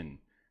education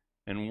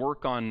and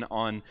work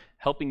on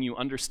helping you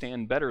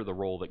understand better the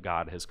role that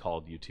God has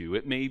called you to.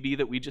 It may be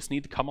that we just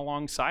need to come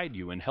alongside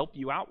you and help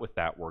you out with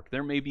that work.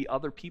 There may be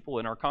other people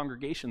in our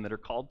congregation that are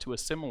called to a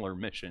similar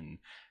mission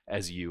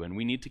as you, and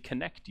we need to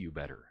connect you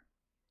better.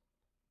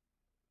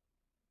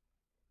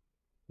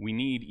 We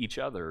need each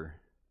other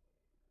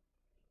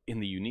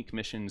in the unique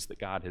missions that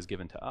God has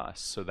given to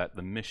us so that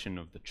the mission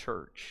of the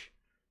church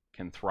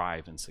can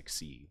thrive and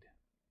succeed.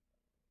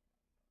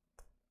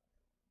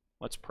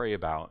 Let's pray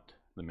about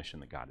the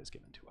mission that God has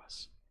given to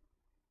us.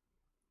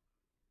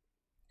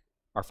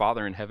 Our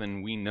Father in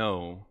heaven, we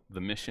know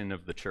the mission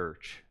of the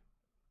church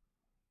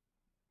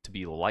to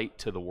be light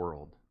to the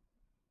world,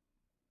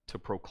 to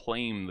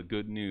proclaim the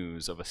good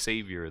news of a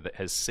Savior that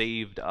has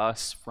saved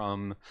us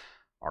from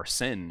our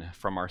sin,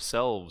 from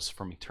ourselves,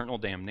 from eternal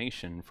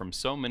damnation, from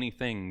so many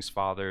things,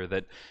 Father,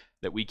 that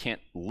we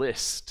can't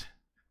list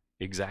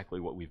exactly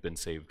what we've been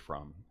saved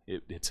from.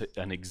 It's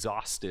an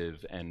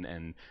exhaustive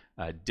and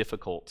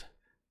difficult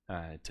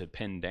to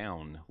pin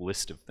down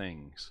list of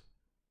things.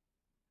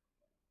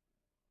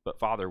 But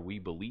Father, we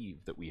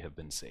believe that we have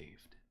been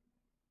saved.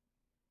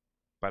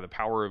 By the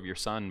power of your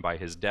Son, by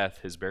his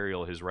death, his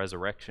burial, his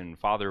resurrection,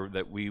 Father,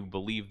 that we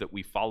believe that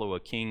we follow a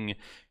King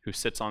who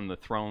sits on the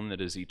throne that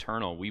is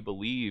eternal. We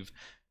believe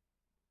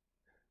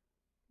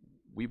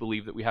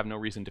that we have no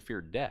reason to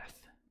fear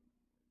death.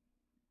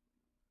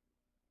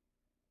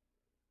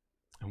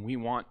 And we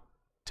want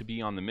to be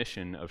on the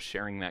mission of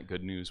sharing that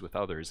good news with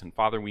others. And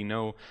Father, we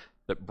know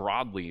that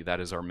broadly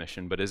that is our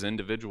mission, but as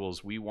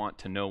individuals, we want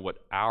to know what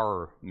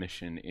our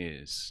mission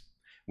is.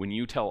 When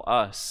you tell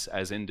us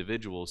as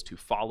individuals to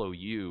follow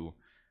you,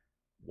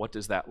 what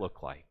does that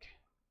look like?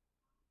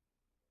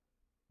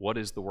 What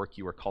is the work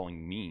you are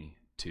calling me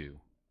to?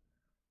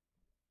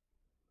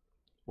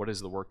 What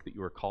is the work that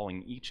you are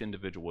calling each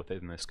individual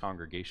within this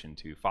congregation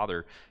to?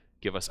 Father,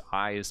 give us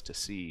eyes to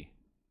see.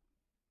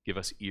 Give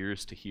us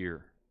ears to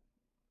hear.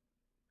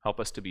 Help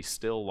us to be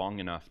still long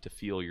enough to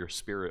feel your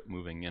Spirit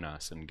moving in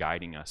us and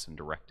guiding us and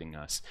directing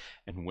us.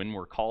 And when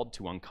we're called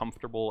to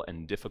uncomfortable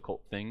and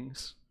difficult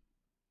things,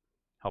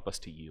 help us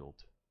to yield.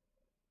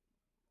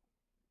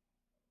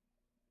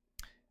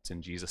 It's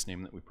in Jesus'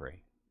 name that we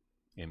pray.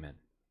 Amen.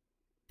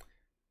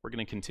 We're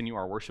going to continue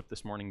our worship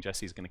this morning.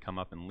 Jesse's going to come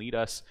up and lead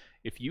us.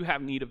 If you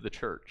have need of the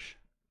church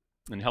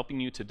and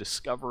helping you to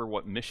discover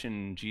what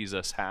mission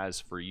Jesus has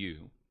for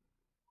you,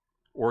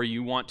 or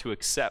you want to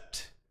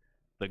accept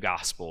the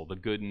gospel, the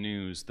good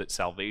news that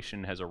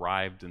salvation has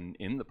arrived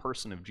in the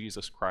person of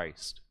Jesus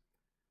Christ,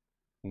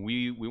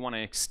 we want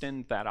to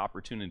extend that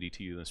opportunity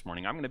to you this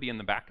morning. I'm going to be in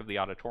the back of the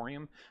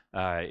auditorium.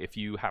 If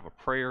you have a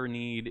prayer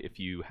need, if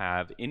you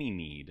have any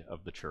need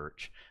of the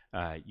church,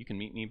 you can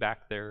meet me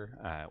back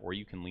there, or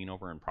you can lean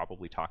over and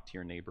probably talk to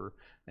your neighbor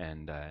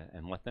and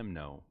let them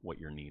know what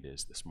your need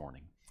is this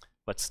morning.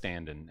 Let's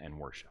stand and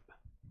worship.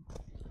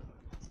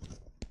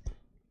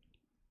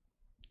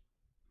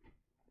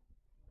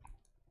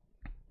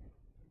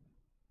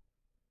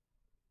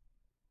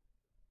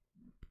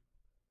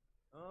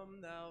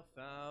 Come, thou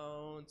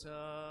fount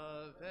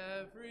of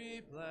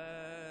every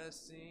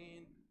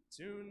blessing,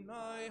 tune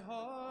my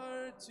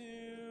heart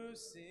to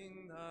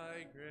sing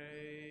thy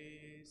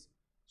grace.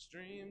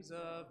 Streams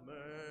of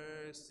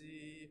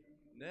mercy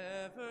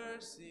never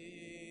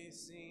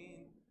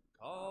ceasing,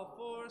 call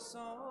for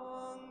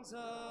songs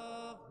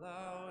of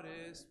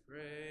loudest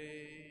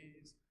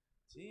praise.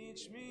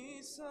 Teach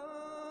me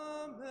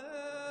some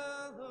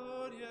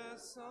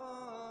melodious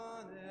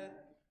sonnet,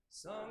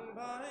 sung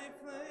by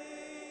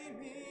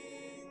flaming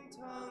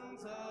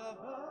tongues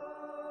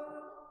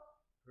above.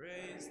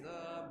 Praise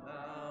the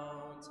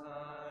mount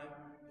I'm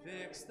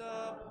fixed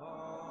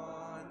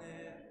upon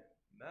it,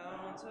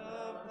 mount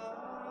of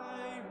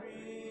thy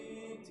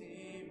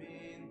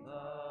redeeming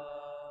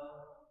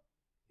love.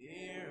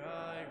 Here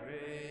I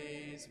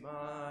raise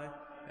my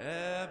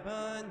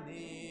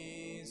Ebenezer,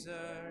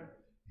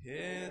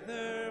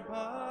 hither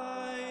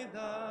by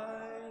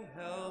thy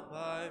help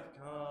I've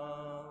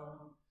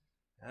come,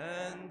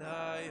 and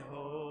I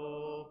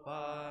hope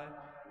by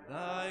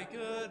thy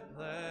good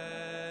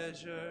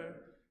pleasure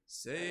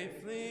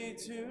safely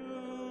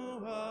to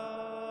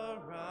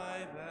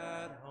arrive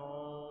at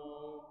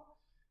home.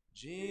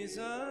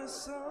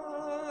 Jesus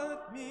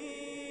sought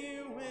me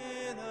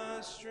when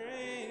a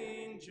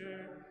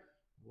stranger,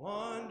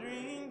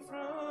 wandering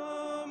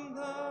from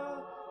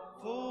the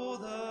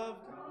fold of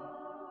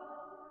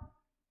God.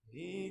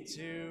 He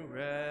to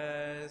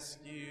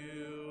rescue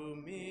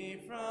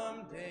me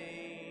from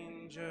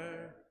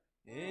danger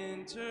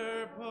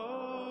interposed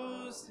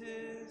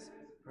his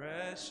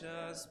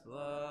precious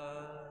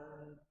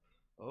blood.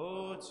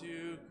 Oh,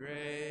 to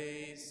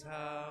grace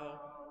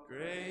how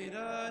great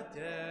a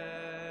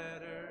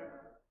debtor,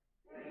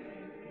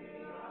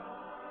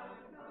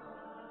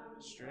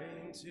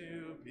 strain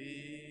to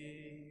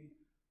be.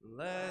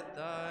 Let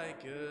thy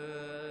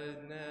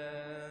goodness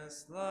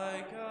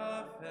like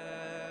a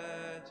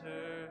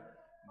fetter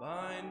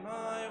bind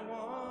my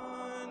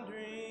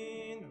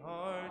wandering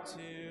heart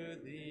to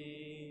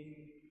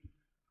thee.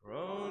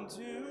 Prone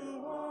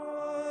to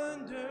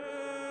wander,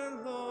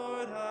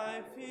 Lord,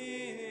 I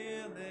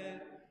feel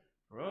it,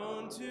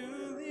 prone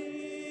to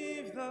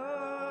leave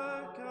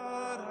the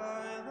God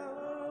I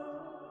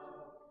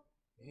love.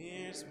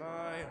 Here's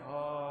my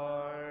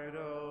heart,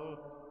 oh,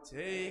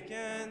 take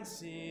and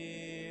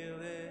seal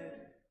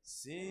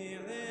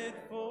it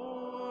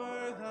for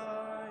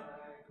thy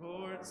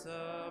courts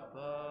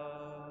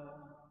above.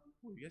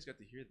 Ooh, you guys got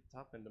to hear the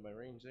top end of my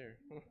range there.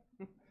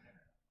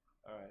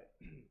 All right,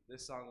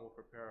 this song will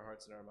prepare our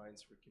hearts and our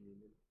minds for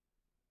communion.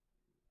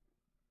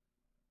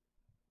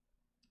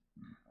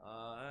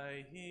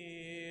 I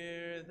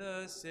hear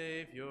the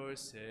Savior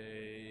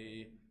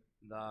say,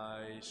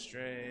 thy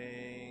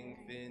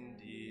strength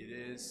indeed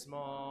is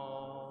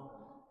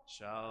small.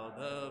 Child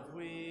of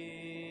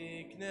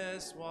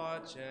weakness,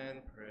 watch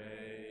and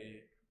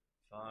pray.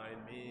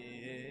 Find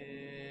me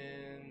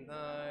in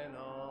thine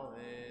all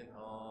in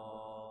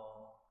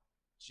all.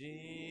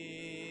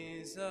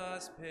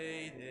 Jesus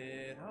paid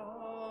it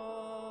all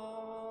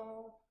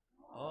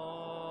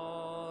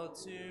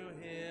to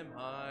him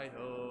I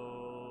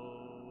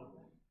owe.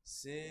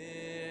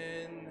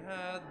 Sin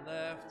had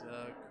left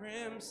a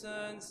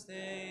crimson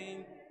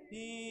stain,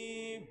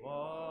 he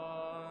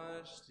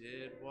washed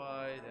it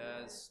white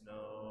as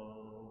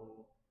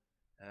snow.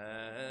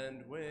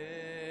 And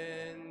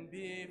when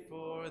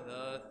before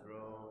the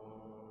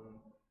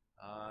throne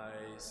I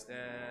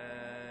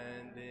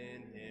stand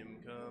in him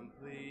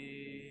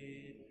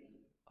complete,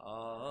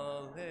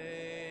 I'll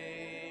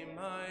lay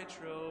my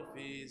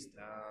trophies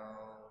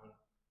down,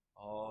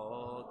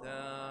 all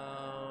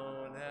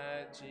down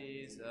at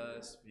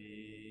Jesus'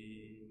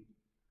 feet.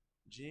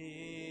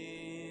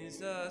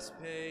 Jesus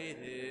paid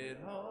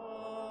it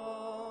all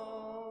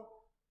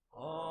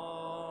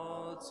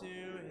to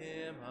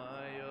him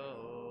I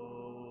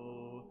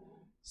owe.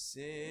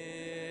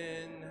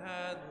 Sin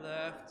had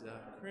left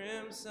a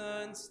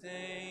crimson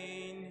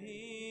stain,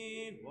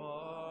 he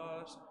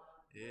washed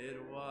it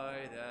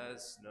white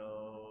as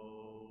snow.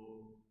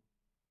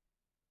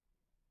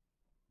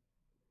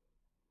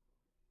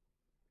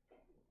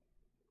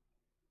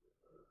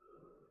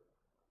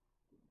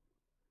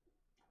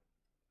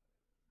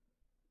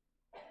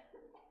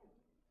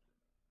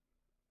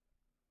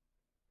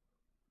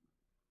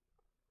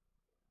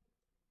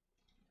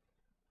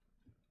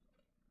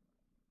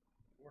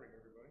 Morning,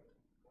 everybody.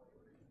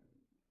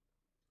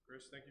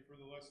 Chris, thank you for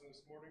the lesson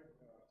this morning.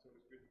 It's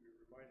always good to be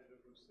reminded of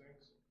those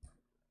things.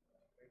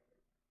 Thank you.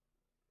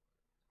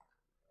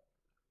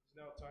 It's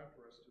now time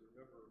for us to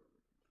remember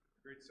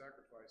the great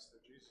sacrifice that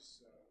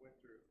Jesus went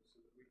through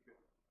so that we could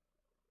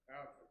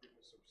have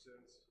forgiveness of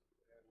sins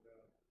and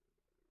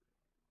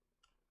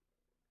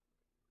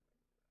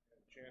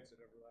chance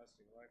at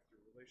everlasting life through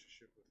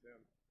relationship with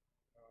Him.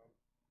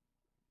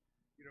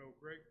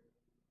 Greg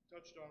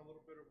touched on a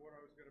little bit of what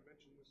I was going to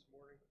mention this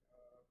morning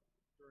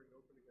during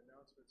opening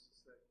announcements,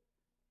 is that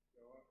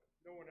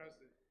no one has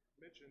to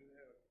mention,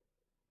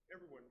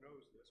 everyone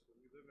knows this, but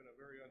we live in a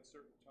very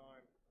uncertain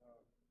time.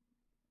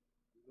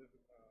 We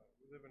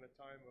live in a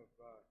time of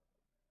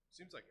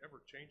seems like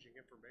ever-changing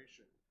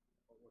information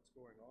on what's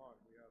going on.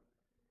 We have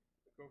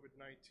the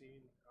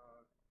COVID-19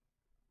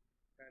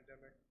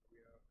 pandemic.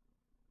 We have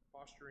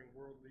posturing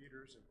world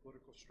leaders and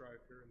political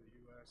strife here in the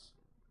U.S.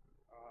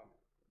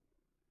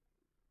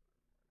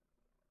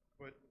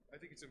 But I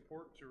think it's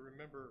important to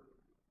remember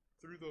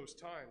through those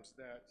times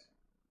that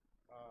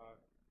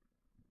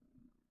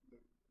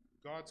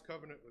God's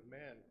covenant with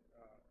man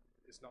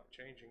is not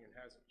changing and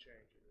hasn't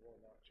changed and will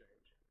not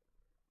change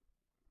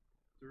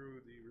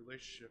through the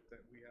relationship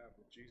that we have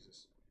with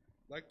Jesus.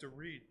 I'd like to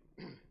read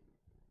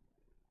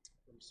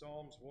from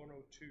Psalms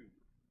 102,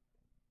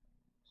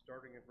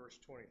 starting in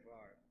verse 25.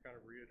 Kind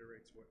of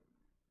reiterates what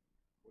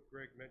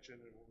Greg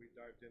mentioned and what we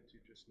dived into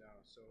just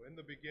now. So, in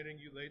the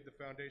beginning you laid the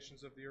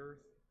foundations of the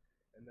earth,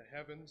 and the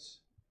heavens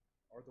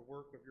are the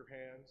work of your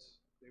hands.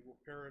 They will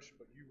perish,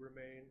 but you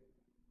remain.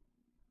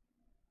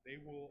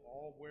 They will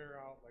all wear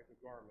out like a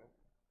garment.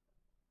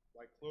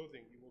 Like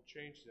clothing, you will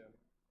change them,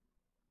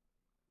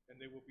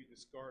 and they will be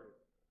discarded.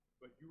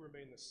 But you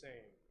remain the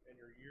same, and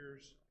your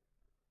years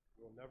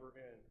will never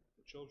end.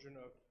 The children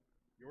of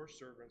your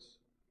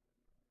servants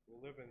will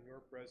live in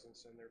your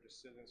presence, and their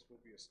descendants will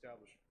be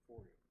established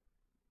before you.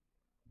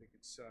 I think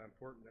it's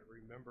important that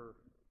we remember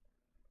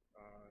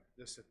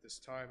this at this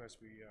time as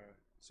we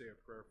say a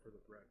prayer for the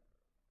bread.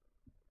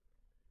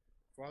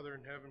 Father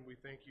in heaven, we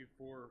thank you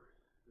for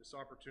this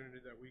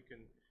opportunity that we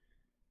can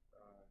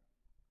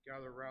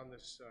gather around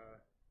this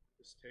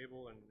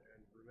table and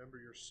remember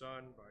your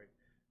Son by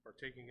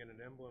partaking in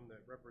an emblem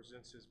that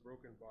represents his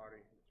broken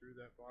body. And through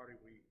that body,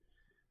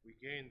 we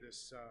gain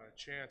this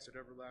chance at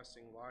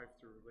everlasting life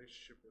through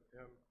relationship with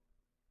him.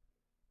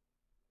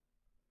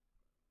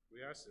 We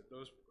ask that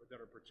those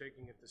that are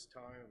partaking at this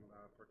time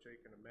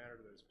partake in a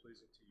manner that is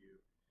pleasing to you.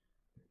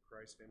 In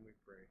Christ's name we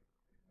pray. Amen.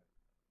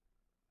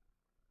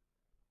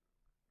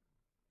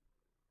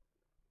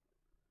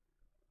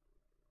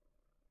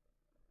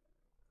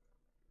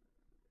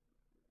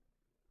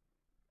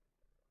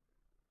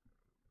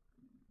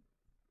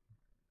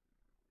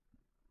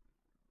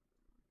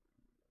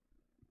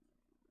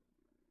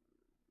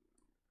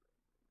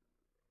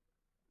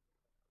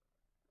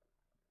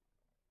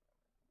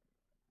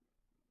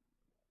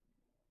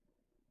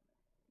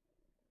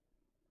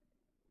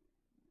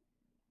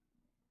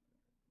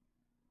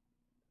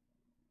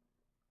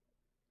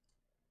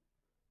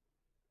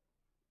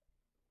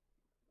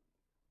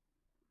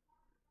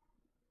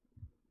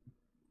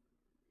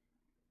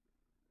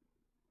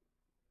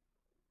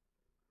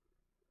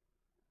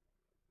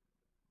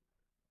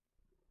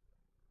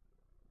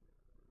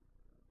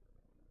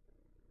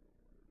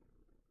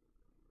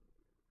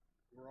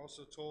 We're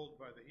also told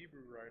by the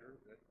Hebrew writer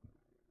that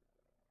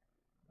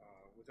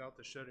without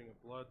the shedding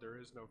of blood, there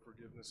is no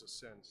forgiveness of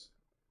sins.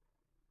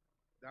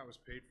 that was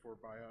paid for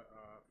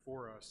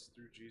us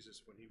through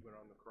Jesus when he went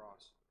on the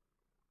cross.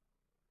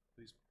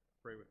 Please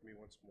pray with me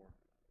once more.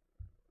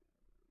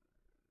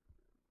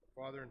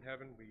 Father in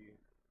heaven, we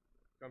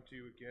come to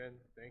you again,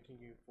 thanking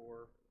you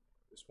for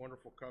this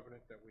wonderful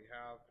covenant that we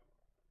have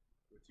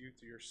with you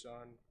through your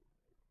Son.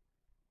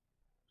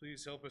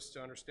 Please help us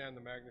to understand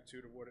the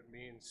magnitude of what it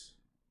means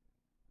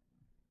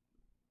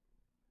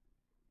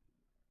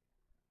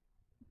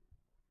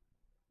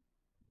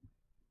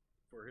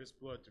for his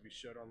blood to be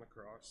shed on the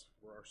cross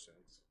for our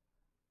sins.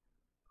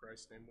 In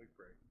Christ's name we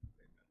pray.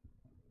 Amen.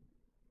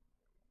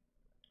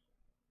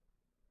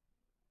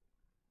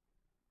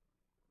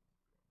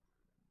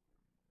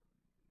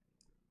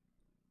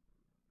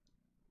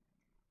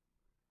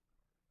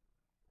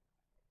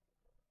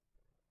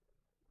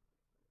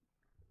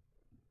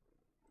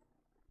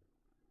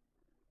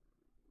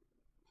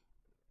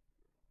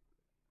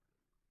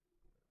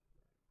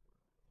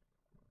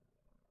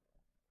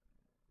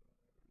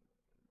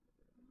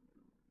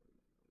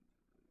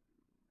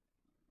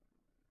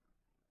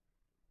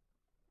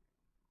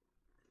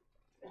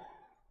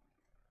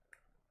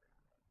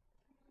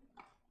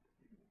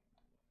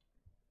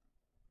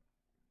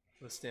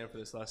 Let's stand for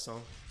this last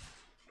song.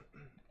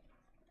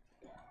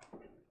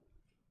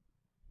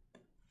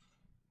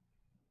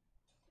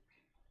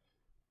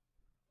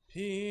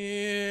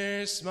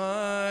 Pierce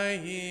my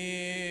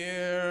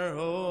ear,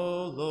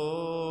 O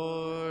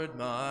Lord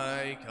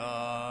my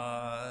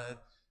God.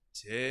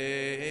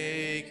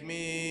 Take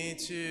me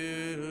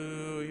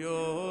to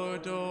your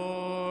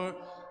door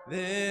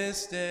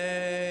this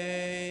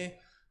day.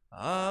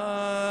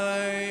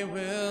 I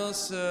will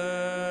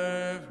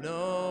serve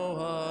no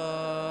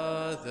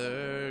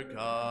other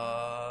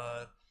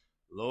God.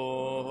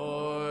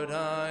 Lord,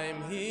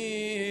 I'm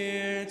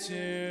here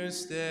to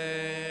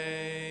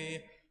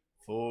stay,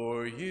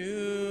 for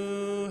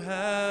you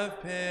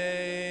have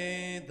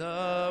paid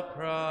the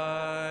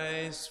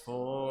price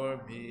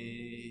for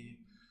me.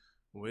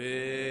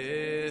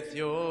 With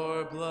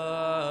your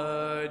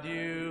blood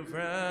you've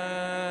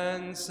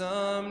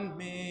ransomed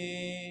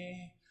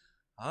me.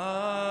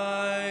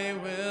 I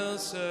will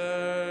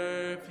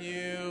serve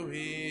you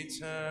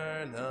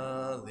eternally.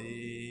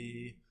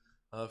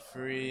 A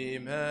free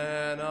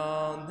man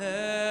I'll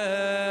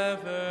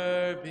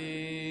never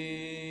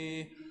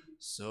be.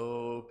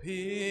 So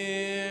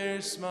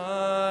pierce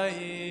my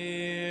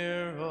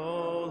ear,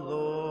 O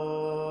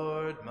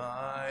Lord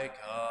my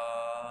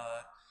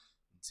God.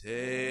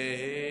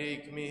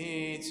 Take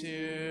me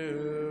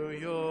to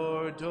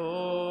your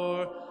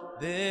door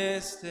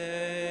this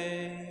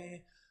day.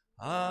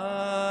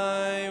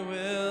 I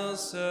will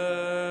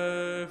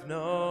serve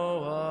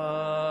no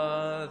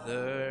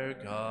other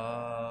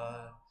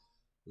God.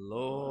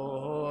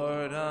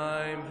 Lord,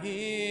 I'm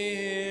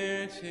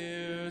here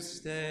to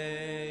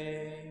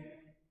stay.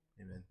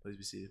 Amen. Please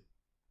be seated.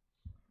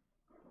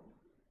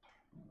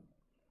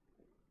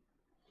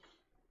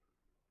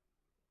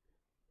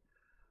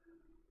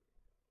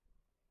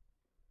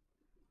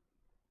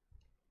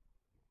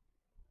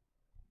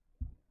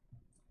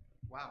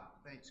 Wow,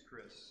 thanks,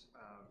 Chris.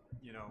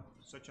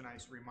 Such a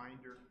nice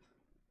reminder.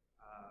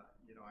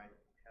 I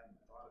hadn't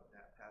thought of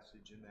that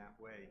passage in that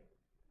way.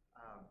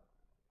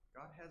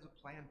 God has a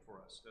plan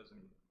for us,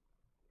 doesn't he?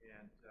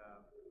 And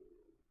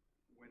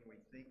when we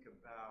think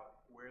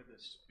about where the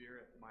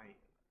Spirit might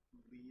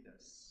lead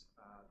us,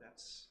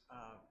 that's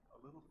a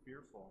little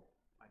fearful,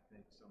 I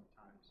think,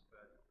 sometimes.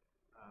 But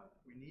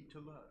we need to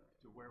look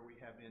to where we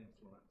have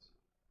influence,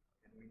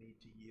 and we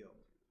need to yield.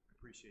 I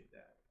appreciate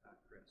that,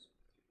 Chris.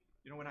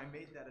 When I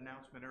made that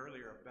announcement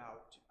earlier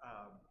about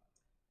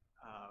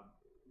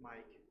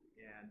Mike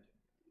and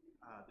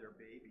their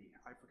baby,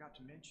 I forgot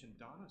to mention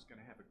Donna's going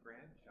to have a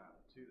grandchild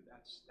too.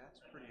 That's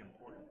pretty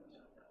important,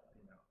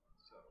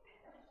 So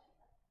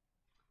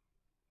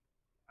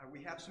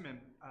we have some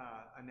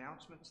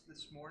announcements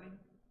this morning.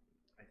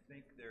 I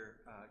think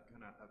they're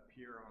going to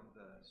appear on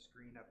the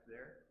screen up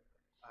there.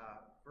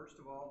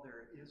 First of all,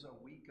 there is a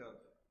week of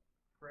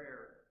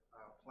prayer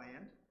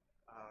planned.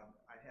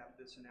 I have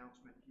this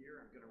announcement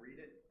here. I'm going to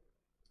read it.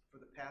 For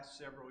the past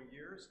several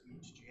years,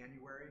 each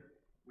January,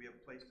 we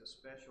have placed a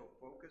special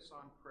focus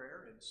on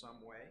prayer in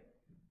some way.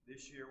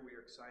 This year, we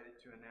are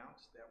excited to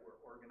announce that we're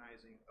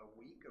organizing a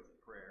week of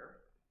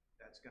prayer.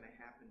 That's going to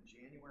happen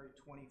January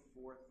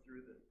 24th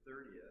through the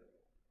 30th.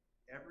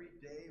 Every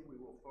day, we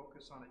will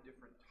focus on a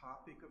different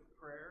topic of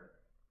prayer.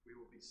 We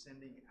will be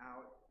sending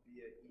out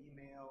via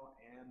email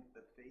and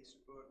the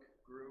Facebook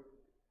group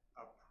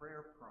a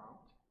prayer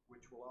prompt,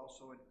 which will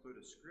also include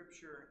a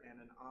scripture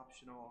and an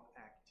optional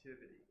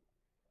activity.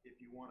 If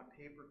you want a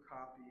paper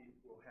copy,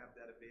 we'll have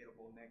that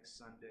available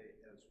next Sunday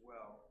as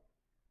well.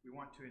 We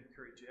want to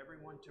encourage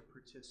everyone to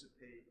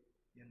participate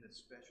in this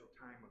special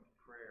time of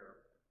prayer.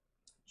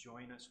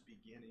 Join us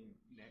beginning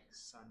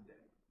next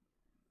Sunday.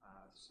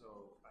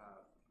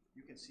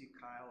 You can see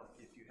Kyle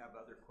if you have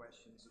other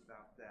questions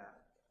about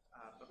that.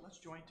 But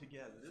let's join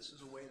together. This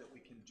is a way that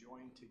we can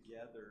join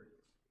together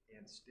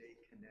and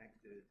stay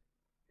connected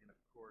and, of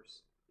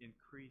course,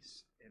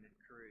 increase and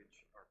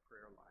encourage our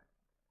prayer life.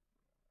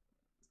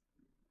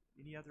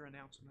 Any other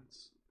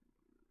announcements?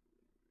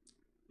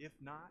 If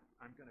not,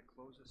 I'm going to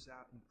close us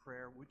out in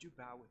prayer. Would you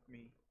bow with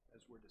me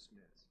as we're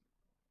dismissed?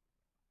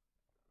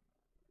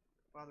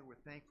 Father,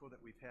 we're thankful that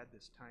we've had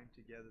this time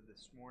together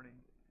this morning.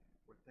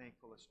 We're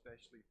thankful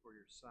especially for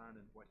your Son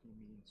and what he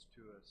means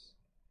to us.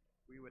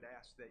 We would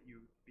ask that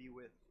you be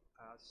with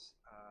us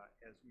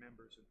as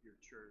members of your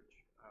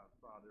church,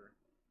 Father.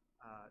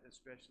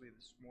 Especially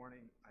this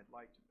morning, I'd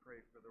like to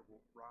pray for the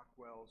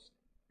Rockwells.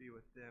 Be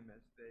with them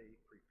as they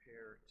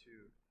prepare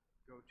to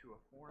go to a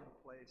foreign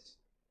place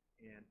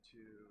and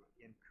to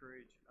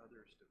encourage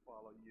others to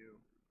follow you.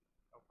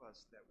 Help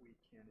us that we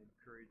can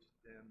encourage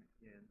them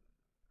in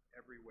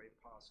every way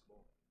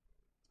possible.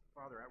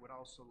 Father, I would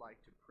also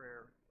like to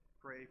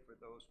pray for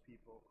those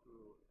people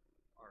who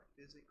are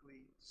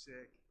physically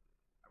sick.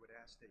 I would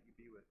ask that you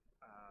be with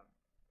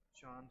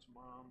Sean's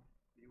mom,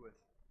 be with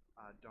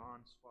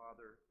Dawn's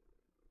father,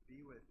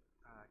 be with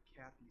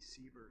Kathy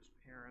Sieber's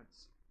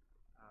parents,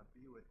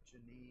 be with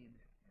Janine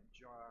and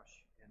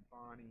Josh and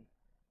Bonnie.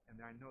 And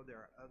I know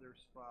there are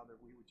others,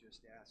 Father. We would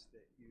just ask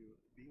that you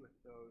be with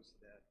those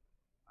that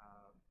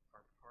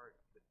are part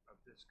of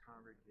this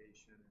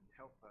congregation and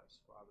help us,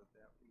 Father,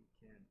 that we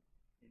can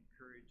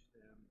encourage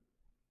them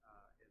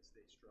as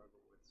they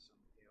struggle with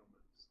some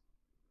ailments.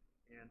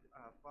 And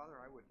Father,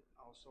 I would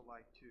also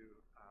like to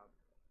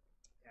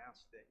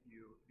ask that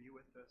you be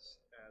with us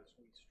as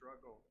we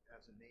struggle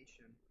as a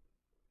nation.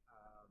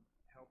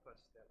 Help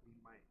us that we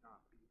might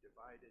not be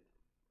divided.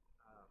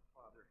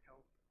 Father,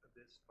 help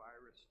this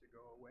virus to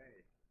go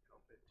away.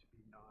 Help it to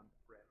be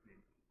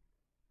non-threatening.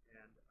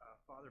 And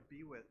Father,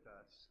 be with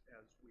us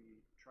as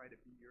we try to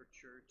be your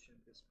church in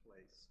this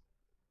place.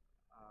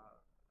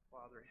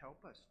 Father,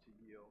 help us to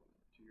yield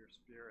to your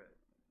Spirit.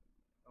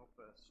 Help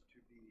us to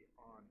be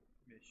on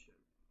mission.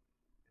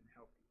 And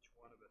help each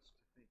one of us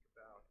to think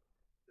about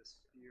the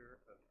sphere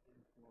of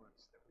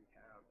influence that we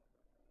have.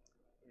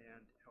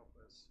 And help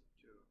us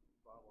to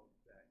follow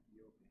that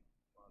yielding.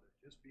 Father,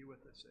 just be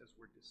with us as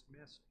we're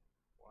dismissed.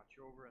 Watch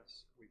over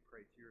us. We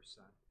pray through your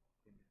Son.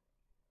 Amen.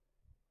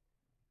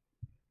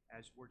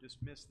 As we're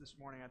dismissed this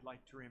morning, I'd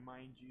like to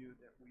remind you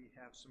that we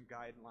have some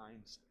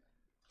guidelines.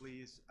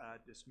 Please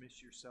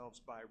dismiss yourselves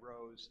by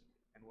rows,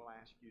 and we'll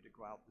ask you to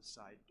go out the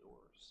side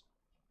doors.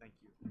 Thank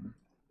you.